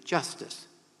Military Justice.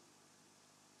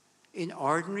 In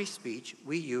ordinary speech,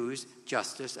 we use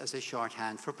justice as a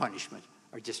shorthand for punishment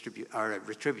or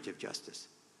retributive justice.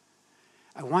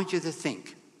 I want you to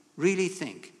think, really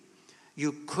think.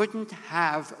 You couldn't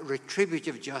have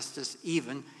retributive justice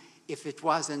even if it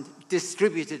wasn't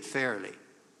distributed fairly.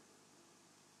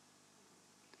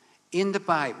 In the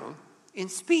Bible, in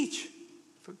speech,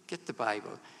 forget the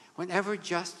Bible, whenever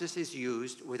justice is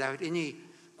used without any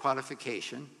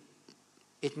qualification,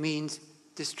 it means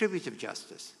distributive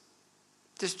justice.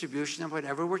 Distribution of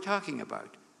whatever we're talking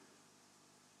about.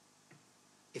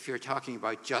 If you're talking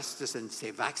about justice and,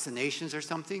 say, vaccinations or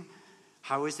something,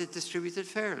 how is it distributed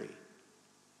fairly?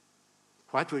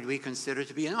 What would we consider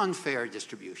to be an unfair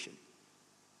distribution?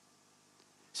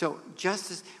 So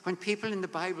justice, when people in the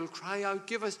Bible cry out,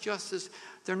 give us justice,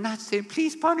 they're not saying,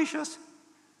 please punish us.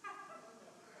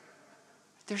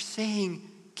 They're saying,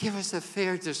 give us a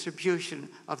fair distribution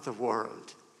of the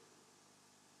world.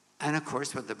 And of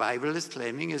course, what the Bible is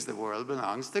claiming is the world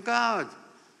belongs to God.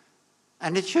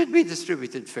 And it should be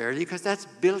distributed fairly because that's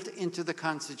built into the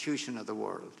constitution of the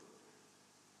world.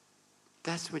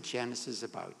 That's what Genesis is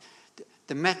about.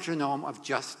 The metronome of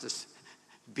justice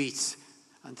beats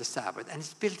on the Sabbath, and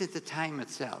it's built into time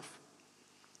itself.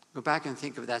 Go back and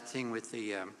think of that thing with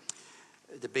the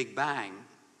Big Bang,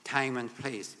 time and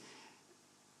place.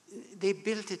 They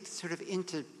built it sort of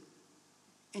into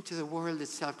the world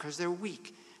itself because they're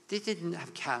weak. They didn't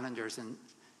have calendars, and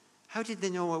how did they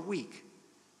know a week?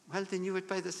 Well, they knew it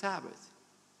by the Sabbath.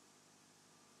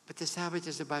 But the Sabbath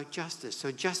is about justice. So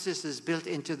justice is built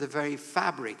into the very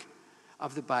fabric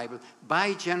of the Bible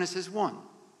by Genesis 1.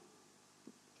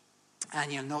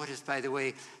 And you'll notice, by the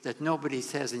way, that nobody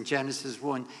says in Genesis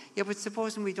 1, yeah, but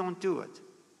supposing we don't do it.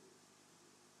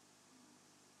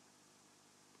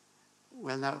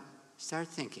 Well, now, start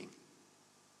thinking.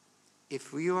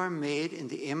 If we are made in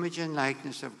the image and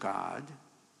likeness of God,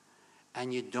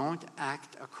 and you don't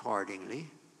act accordingly,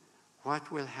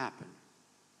 what will happen?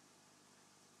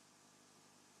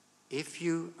 If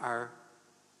you are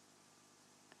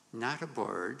not a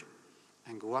bird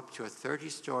and go up to a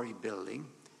 30-story building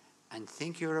and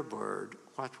think you're a bird,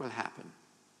 what will happen?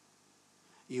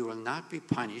 You will not be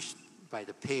punished by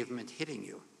the pavement hitting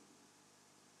you.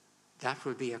 That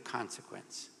will be a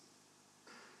consequence.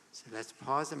 So let's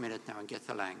pause a minute now and get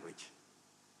the language.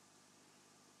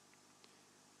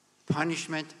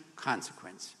 Punishment,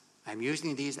 consequence. I'm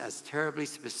using these as terribly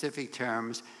specific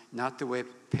terms, not the way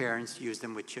parents use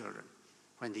them with children.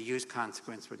 When they use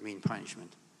consequence would mean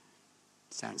punishment.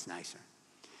 Sounds nicer.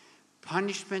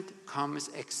 Punishment comes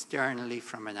externally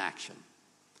from an action.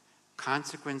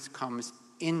 Consequence comes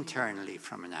internally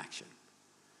from an action.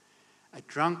 A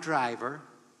drunk driver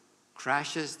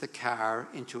crashes the car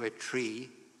into a tree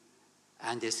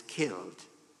and is killed.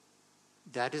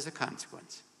 That is a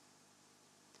consequence.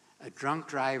 A drunk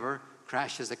driver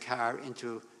crashes a car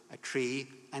into a tree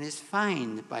and is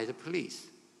fined by the police.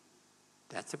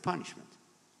 That's a punishment.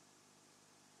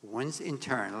 One's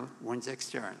internal, one's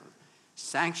external.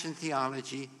 Sanction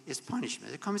theology is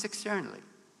punishment. It comes externally.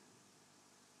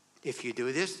 If you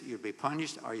do this, you'll be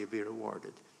punished or you'll be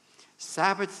rewarded.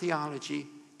 Sabbath theology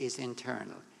is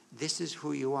internal. This is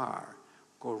who you are.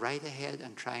 Go right ahead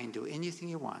and try and do anything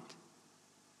you want.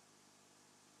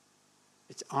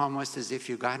 It's almost as if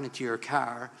you got into your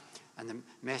car and the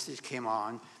message came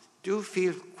on, do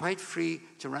feel quite free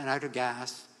to run out of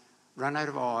gas, run out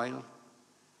of oil,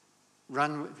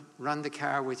 run the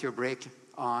car with your brake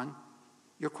on.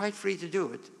 You're quite free to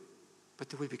do it, but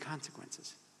there will be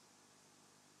consequences.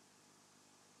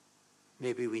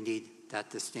 Maybe we need that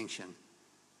distinction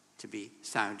to be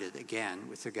sounded again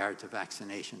with regard to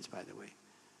vaccinations, by the way.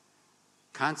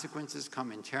 Consequences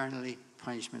come internally,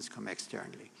 punishments come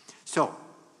externally. So,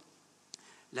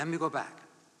 let me go back.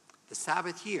 The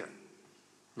Sabbath year.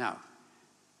 Now,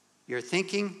 you're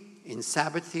thinking in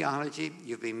Sabbath theology,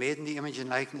 you've been made in the image and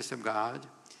likeness of God.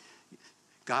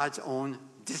 God's own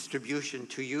distribution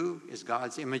to you is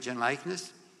God's image and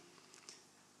likeness.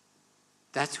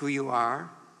 That's who you are.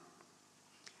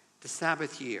 The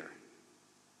Sabbath year.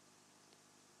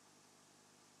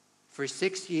 For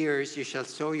 6 years you shall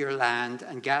sow your land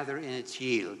and gather in its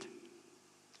yield.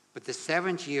 But the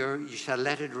 7th year you shall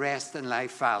let it rest and lie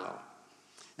fallow.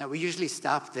 Now we usually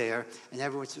stop there and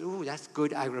everyone says, oh, that's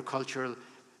good agricultural,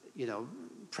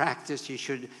 practice. You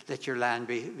should let your land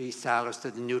be fallow so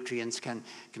the nutrients can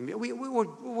be.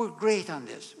 We're great on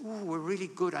this. Ooh, we're really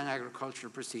good on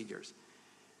agricultural procedures.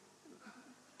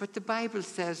 But the Bible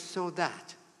says so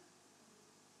that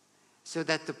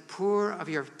the poor of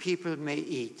your people may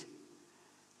eat,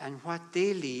 and what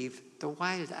they leave, the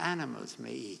wild animals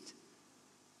may eat.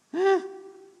 Huh?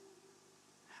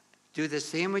 Do the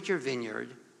same with your vineyard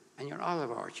and your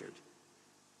olive orchard.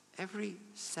 Every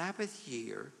Sabbath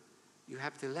year, you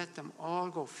have to let them all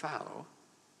go fallow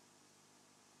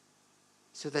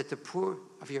so that the poor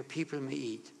of your people may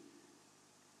eat,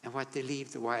 and what they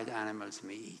leave, the wild animals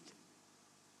may eat.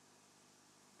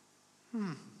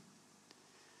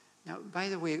 Now, by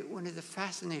the way, one of the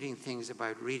fascinating things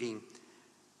about reading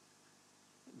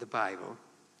the Bible,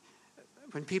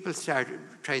 when people start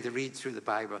trying to read through the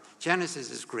Bible,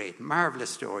 Genesis is great, marvelous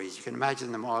stories. You can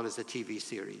imagine them all as a TV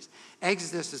series.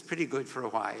 Exodus is pretty good for a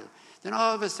while. Then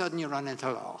all of a sudden you run into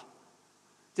law.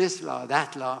 This law,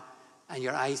 that law, and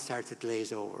your eyes start to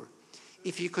glaze over.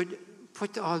 If you could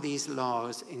put all these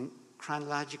laws in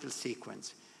chronological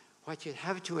sequence, what you'd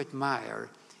have to admire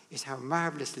is how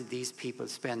marvelously these people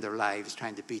spend their lives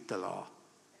trying to beat the law.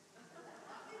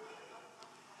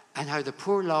 And how the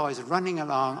poor law is running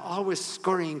along, always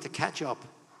scurrying to catch up,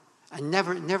 and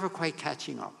never quite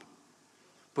catching up.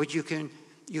 But you can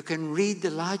read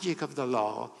the logic of the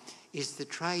law is to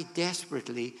try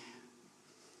desperately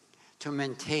to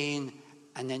maintain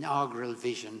an inaugural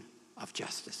vision of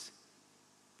justice.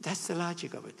 That's the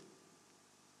logic of it.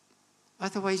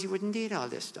 Otherwise, you wouldn't need all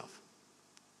this stuff.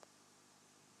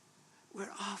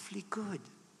 We're awfully good.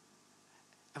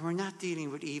 And we're not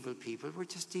dealing with evil people. We're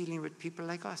just dealing with people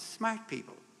like us, smart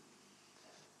people.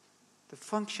 The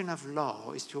function of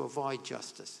law is to avoid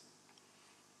justice.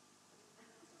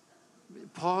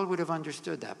 Paul would have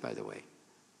understood that, by the way.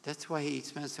 That's why he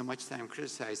spends so much time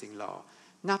criticizing law.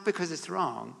 Not because it's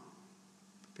wrong,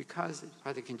 but because it's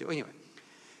what it can do. Anyway,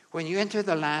 when you enter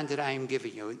the land that I am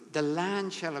giving you, the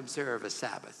land shall observe a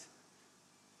Sabbath.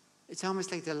 It's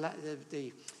almost like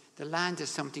the land is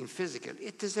something physical.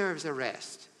 It deserves a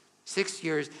rest. 6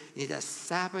 years, you need a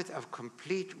Sabbath of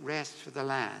complete rest for the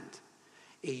land.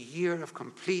 A year of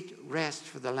complete rest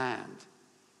for the land.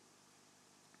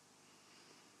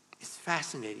 It's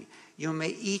fascinating. You may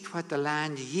eat what the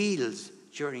land yields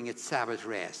during its Sabbath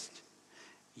rest.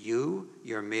 You,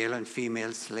 your male and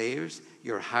female slaves,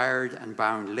 your hired and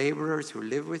bound laborers who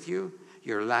live with you,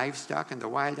 your livestock and the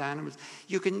wild animals.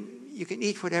 You can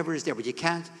eat whatever is there, but you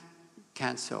can't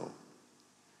sow.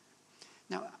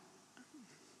 Now,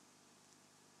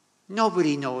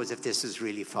 nobody knows if this is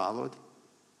really followed.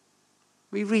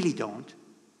 We really don't.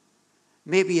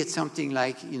 Maybe it's something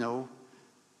like,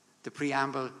 the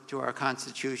preamble to our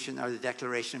Constitution or the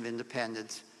Declaration of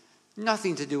Independence.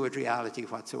 Nothing to do with reality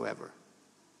whatsoever.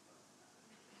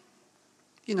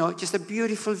 Just a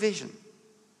beautiful vision.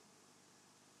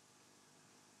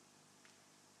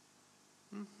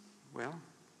 Well,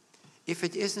 if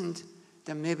it isn't,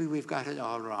 then maybe we've got it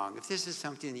all wrong. If this is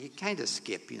something that you kind of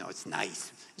skip, it's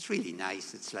nice. It's really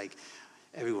nice. It's like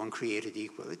everyone created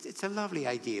equal. It's a lovely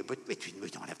idea, but we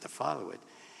don't have to follow it.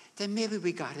 Then maybe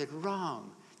we got it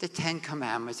wrong. The 10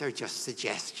 Commandments are just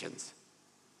suggestions.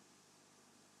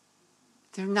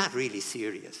 They're not really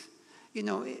serious.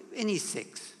 Any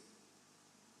 6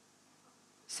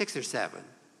 or 7.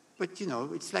 But,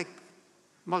 it's like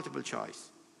multiple choice.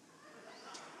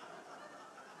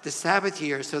 The Sabbath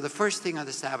year, so the first thing on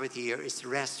the Sabbath year is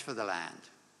rest for the land.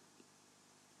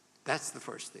 That's the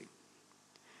first thing.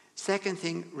 Second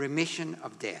thing, remission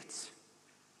of debts.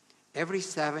 Every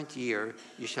 7th year,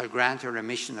 you shall grant a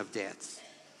remission of debts.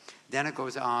 Then it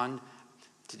goes on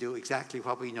to do exactly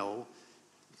what we know.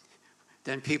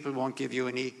 Then people won't give you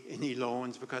any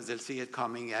loans because they'll see it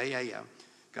coming. Yeah.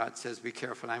 God says, be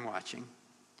careful, I'm watching.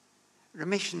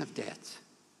 Remission of debts.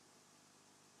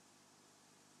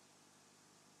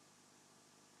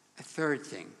 A third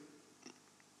thing,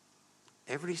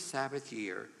 every Sabbath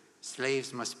year,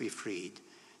 slaves must be freed.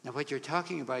 Now, what you're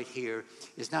talking about here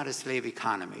is not a slave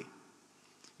economy.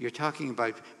 You're talking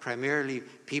about primarily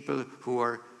people who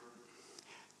are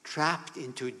trapped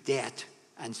into debt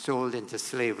and sold into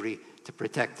slavery to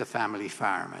protect the family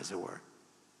farm, as it were.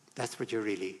 That's what you're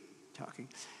really talking.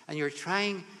 And you're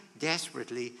trying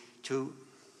desperately to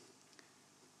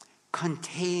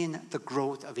contain the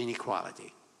growth of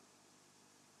inequality.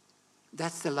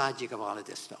 That's the logic of all of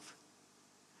this stuff.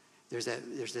 There's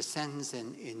a sentence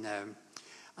in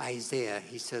Isaiah.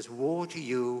 He says, "Woe to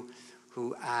you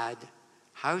who add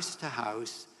house to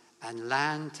house and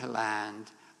land to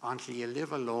land until you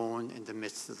live alone in the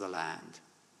midst of the land."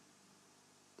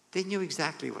 They knew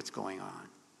exactly what's going on.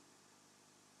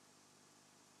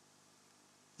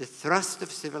 The thrust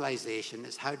of civilization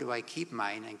is, how do I keep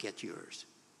mine and get yours?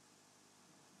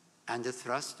 And the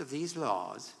thrust of these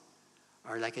laws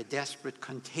are like a desperate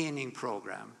containing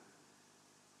program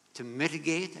to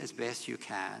mitigate as best you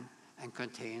can and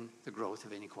contain the growth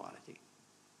of inequality.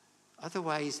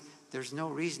 Otherwise, there's no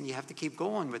reason you have to keep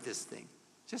going with this thing.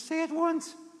 Just say it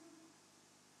once.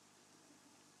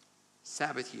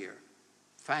 Sabbath year.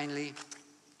 Finally,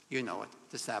 you know it,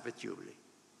 the Sabbath Jubilee.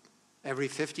 Every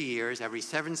 50 years, every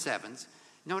 7 sevens.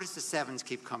 Notice the sevens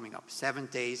keep coming up. 7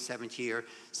 days, 7th year,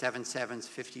 7 sevens,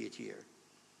 50th year.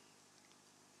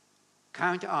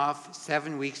 Count off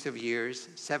 7 weeks of years.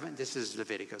 This is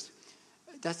Leviticus.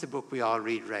 That's the book we all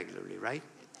read regularly, right?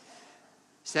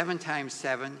 7 times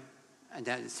 7, and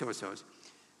then so-sos.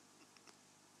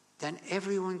 Then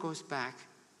everyone goes back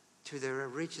to their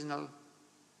original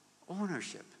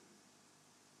ownership.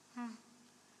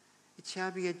 It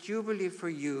shall be a jubilee for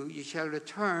you. You shall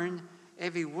return,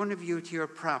 every one of you, to your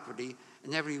property,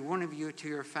 and every one of you to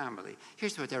your family.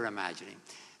 Here's what they're imagining.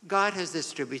 God has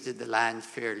distributed the land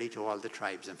fairly to all the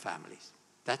tribes and families.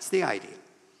 That's the ideal.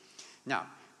 Now,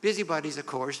 busybodies, of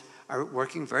course, are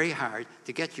working very hard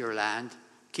to get your land,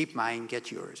 keep mine, get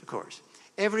yours, of course.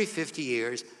 Every 50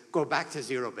 years, go back to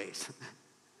zero base.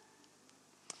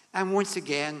 And once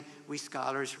again, we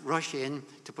scholars rush in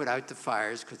to put out the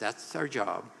fires, because that's our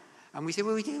job. And we say,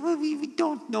 well, we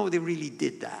don't know they really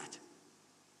did that.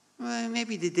 Well,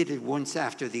 maybe they did it once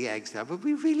after the exile, but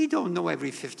we really don't know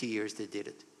every 50 years they did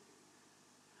it.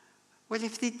 Well,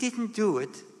 if they didn't do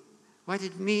it, what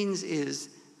it means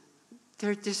is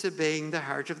they're disobeying the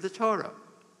heart of the Torah.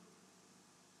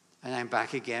 And I'm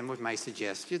back again with my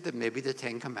suggestion that maybe the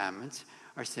 10 Commandments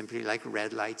are simply like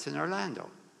red lights in Orlando.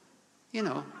 You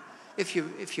know, if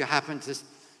you happen to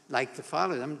like to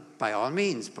follow them, by all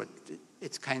means, but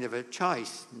it's kind of a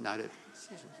choice, not a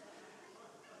decision.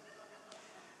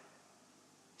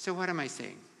 So what am I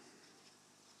saying?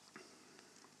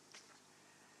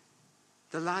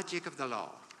 The logic of the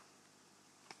law.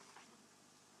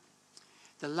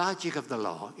 The logic of the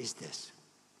law is this.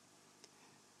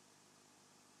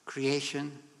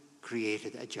 Creation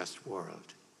created a just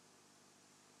world.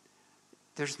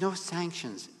 There's no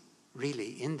sanctions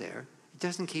really in there. It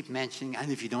doesn't keep mentioning,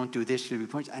 and if you don't do this, you'll be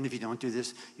punished, and if you don't do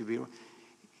this, you'll be...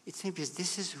 It simply says,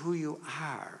 this is who you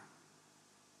are.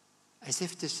 As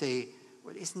if to say,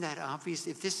 well, isn't that obvious?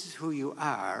 If this is who you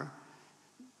are,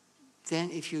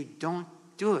 then if you don't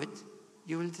do it,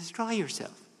 you will destroy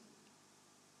yourself.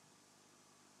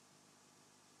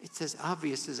 It's as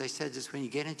obvious as I said, just when you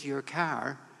get into your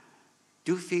car,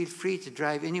 do feel free to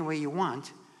drive any way you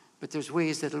want, but there's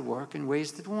ways that'll work and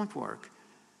ways that won't work.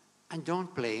 And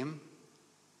don't blame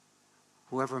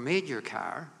whoever made your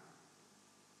car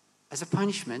as a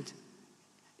punishment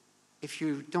if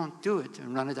you don't do it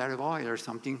and run it out of oil or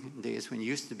something, in days when you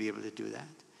used to be able to do that.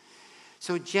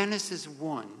 So Genesis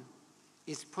 1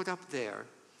 is put up there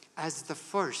as the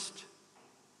first,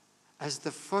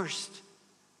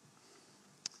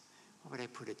 what would I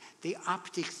put it? The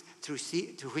optics through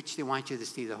which they want you to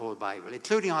see the whole Bible,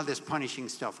 including all this punishing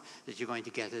stuff that you're going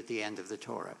to get at the end of the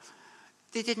Torah.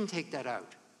 They didn't take that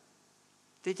out.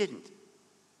 They didn't.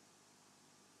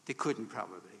 They couldn't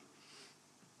probably.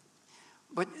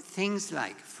 But things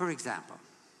like, for example,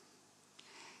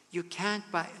 you can't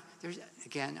buy,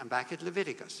 again, I'm back at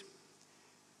Leviticus.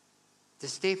 The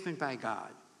statement by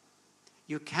God,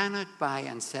 you cannot buy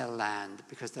and sell land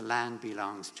because the land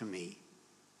belongs to me.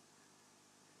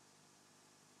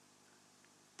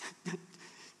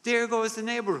 There goes the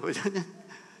neighborhood.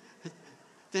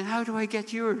 Then how do I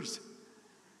get yours?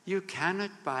 You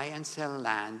cannot buy and sell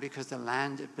land because the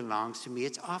land belongs to me.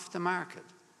 It's off the market.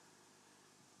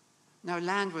 Now,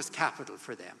 land was capital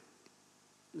for them.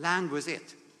 Land was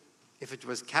it. If it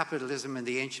was capitalism in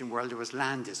the ancient world, it was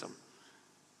landism.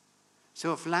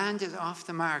 So if land is off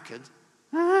the market,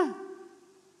 now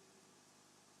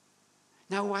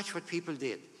watch what people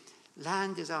did.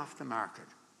 Land is off the market.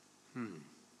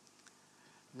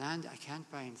 Land, I can't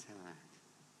buy and sell land.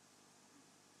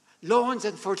 Loans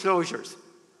and foreclosures.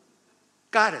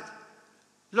 Got it.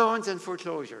 Loans and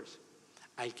foreclosures.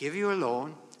 I'll give you a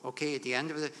loan. Okay, at the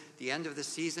end of the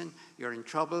season, you're in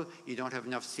trouble. You don't have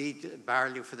enough seed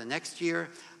barley for the next year.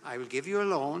 I will give you a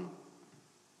loan.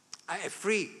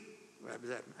 Free.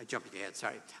 I jumped ahead,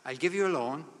 sorry. I'll give you a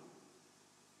loan.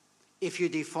 If you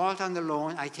default on the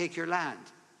loan, I take your land.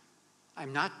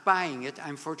 I'm not buying it,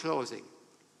 I'm foreclosing.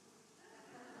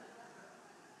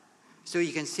 So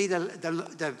you can see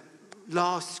the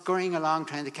law scurrying along,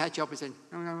 trying to catch up and saying,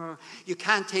 no, you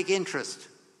can't take interest.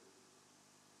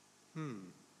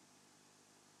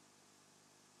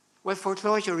 Well,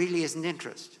 foreclosure really isn't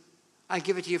interest. I'll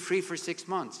give it to you free for 6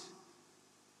 months,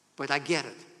 but I get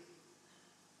it.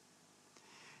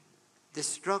 The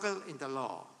struggle in the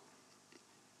law,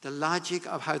 the logic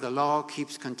of how the law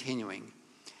keeps continuing,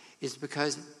 is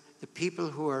because the people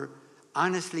who are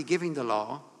honestly giving the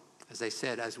law, as I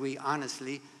said, as we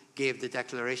honestly gave the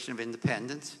Declaration of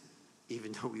Independence,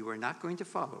 even though we were not going to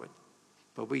follow it,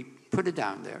 but we put it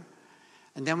down there,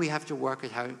 and then we have to work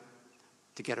at how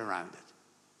to get around it.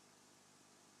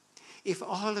 If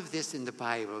all of this in the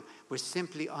Bible was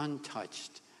simply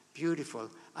untouched,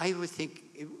 beautiful, I would think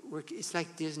it's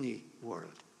like Disney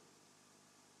World.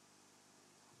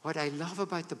 What I love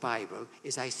about the Bible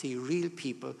is I see real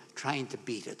people trying to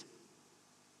beat it.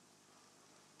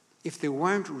 If there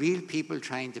weren't real people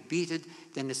trying to beat it,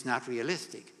 then it's not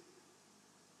realistic.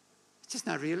 It's just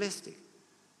not realistic.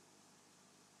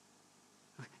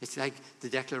 It's like the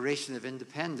Declaration of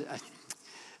Independence,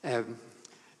 the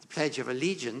Pledge of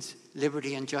Allegiance,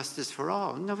 liberty and justice for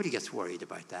all. Nobody gets worried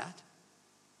about that.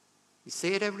 We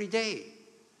say it every day.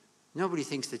 Nobody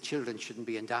thinks that children shouldn't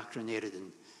be indoctrinated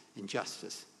in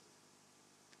justice.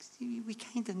 We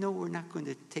kind of know we're not going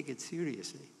to take it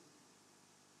seriously.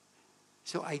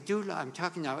 So I'm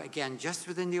talking now again just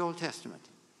within the Old Testament.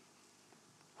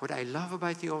 What I love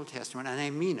about the Old Testament, and I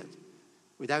mean it,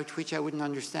 without which I wouldn't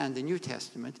understand the New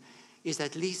Testament, is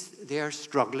at least they're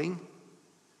struggling,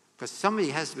 because somebody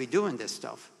has to be doing this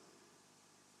stuff.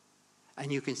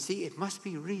 And you can see it must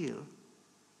be real.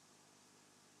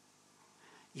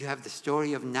 You have the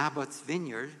story of Naboth's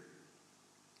vineyard,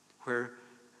 where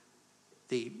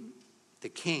the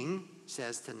king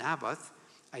says to Naboth,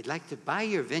 I'd like to buy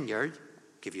your vineyard,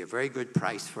 give you a very good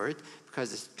price for it,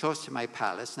 because it's close to my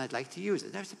palace and I'd like to use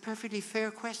it. That's a perfectly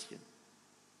fair question.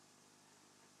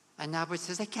 And Naboth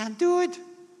says, I can't do it.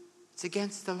 It's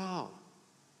against the law.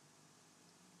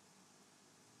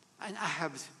 And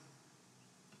Ahab's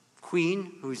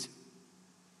queen, who's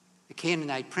a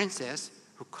Canaanite princess,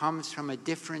 who comes from a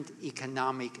different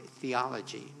economic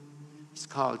theology. It's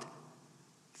called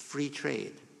free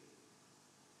trade.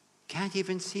 Can't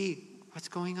even see what's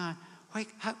going on.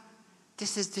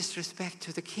 This is disrespect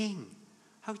to the king.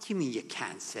 How do you mean you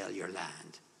can't sell your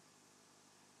land?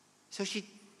 So she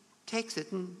takes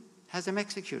it and has him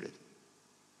executed.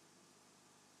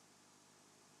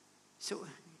 So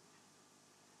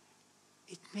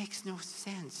it makes no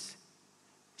sense.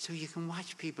 So you can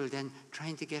watch people then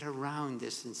trying to get around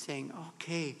this and saying,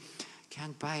 okay,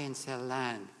 can't buy and sell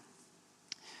land.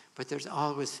 But there's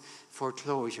always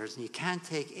foreclosures, and you can't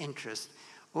take interest.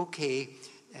 Okay,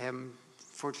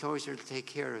 foreclosure will take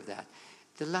care of that.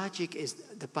 The logic is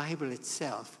the Bible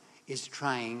itself is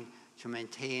trying to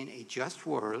maintain a just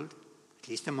world, at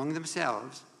least among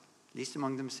themselves,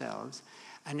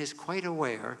 and is quite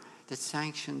aware that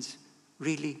sanctions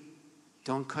really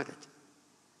don't cut it.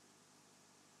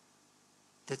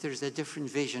 That there's a different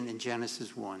vision in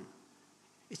Genesis 1.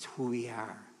 It's who we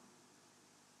are.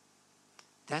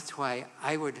 That's why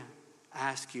I would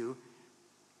ask you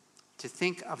to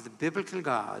think of the biblical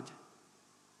God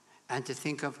and to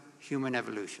think of human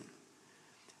evolution.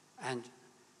 And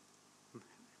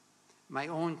my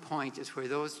own point is where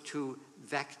those two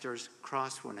vectors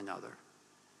cross one another,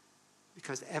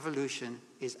 because evolution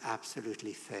is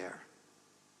absolutely fair.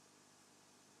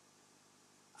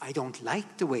 I don't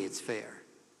like the way it's fair.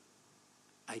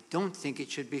 I don't think it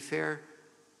should be fair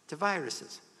to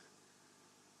viruses.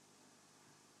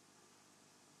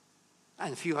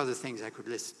 And a few other things I could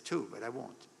list too, but I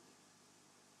won't.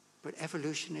 But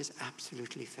evolution is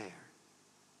absolutely fair.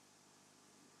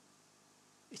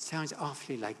 It sounds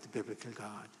awfully like the biblical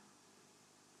God.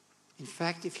 In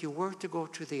fact, if you were to go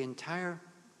through the entire,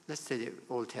 let's say the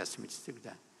Old Testament, stick with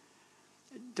that.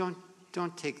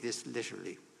 Don't take this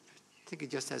literally. Take it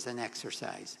just as an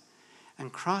exercise.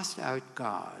 And cross out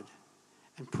God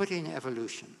and put in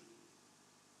evolution.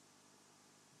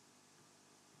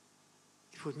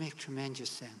 It would make tremendous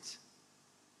sense.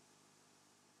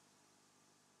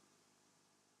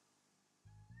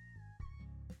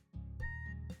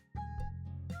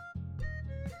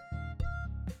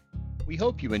 We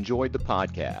hope you enjoyed the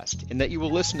podcast and that you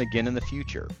will listen again in the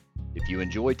future. If you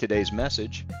enjoyed today's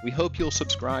message, we hope you'll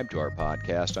subscribe to our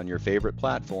podcast on your favorite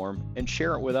platform and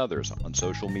share it with others on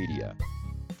social media.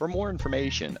 For more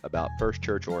information about First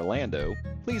Church Orlando,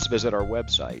 please visit our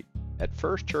website at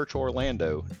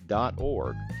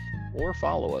firstchurchorlando.org or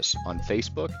follow us on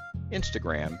Facebook,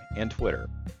 Instagram, and Twitter.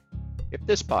 If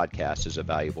this podcast is a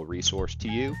valuable resource to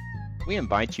you, we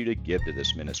invite you to give to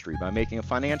this ministry by making a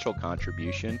financial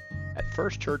contribution at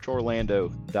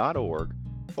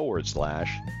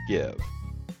firstchurchorlando.org/give.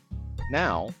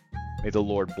 Now, may the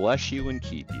Lord bless you and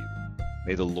keep you.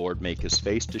 May the Lord make his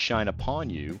face to shine upon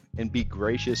you and be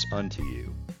gracious unto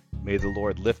you. May the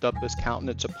Lord lift up his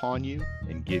countenance upon you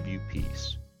and give you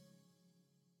peace.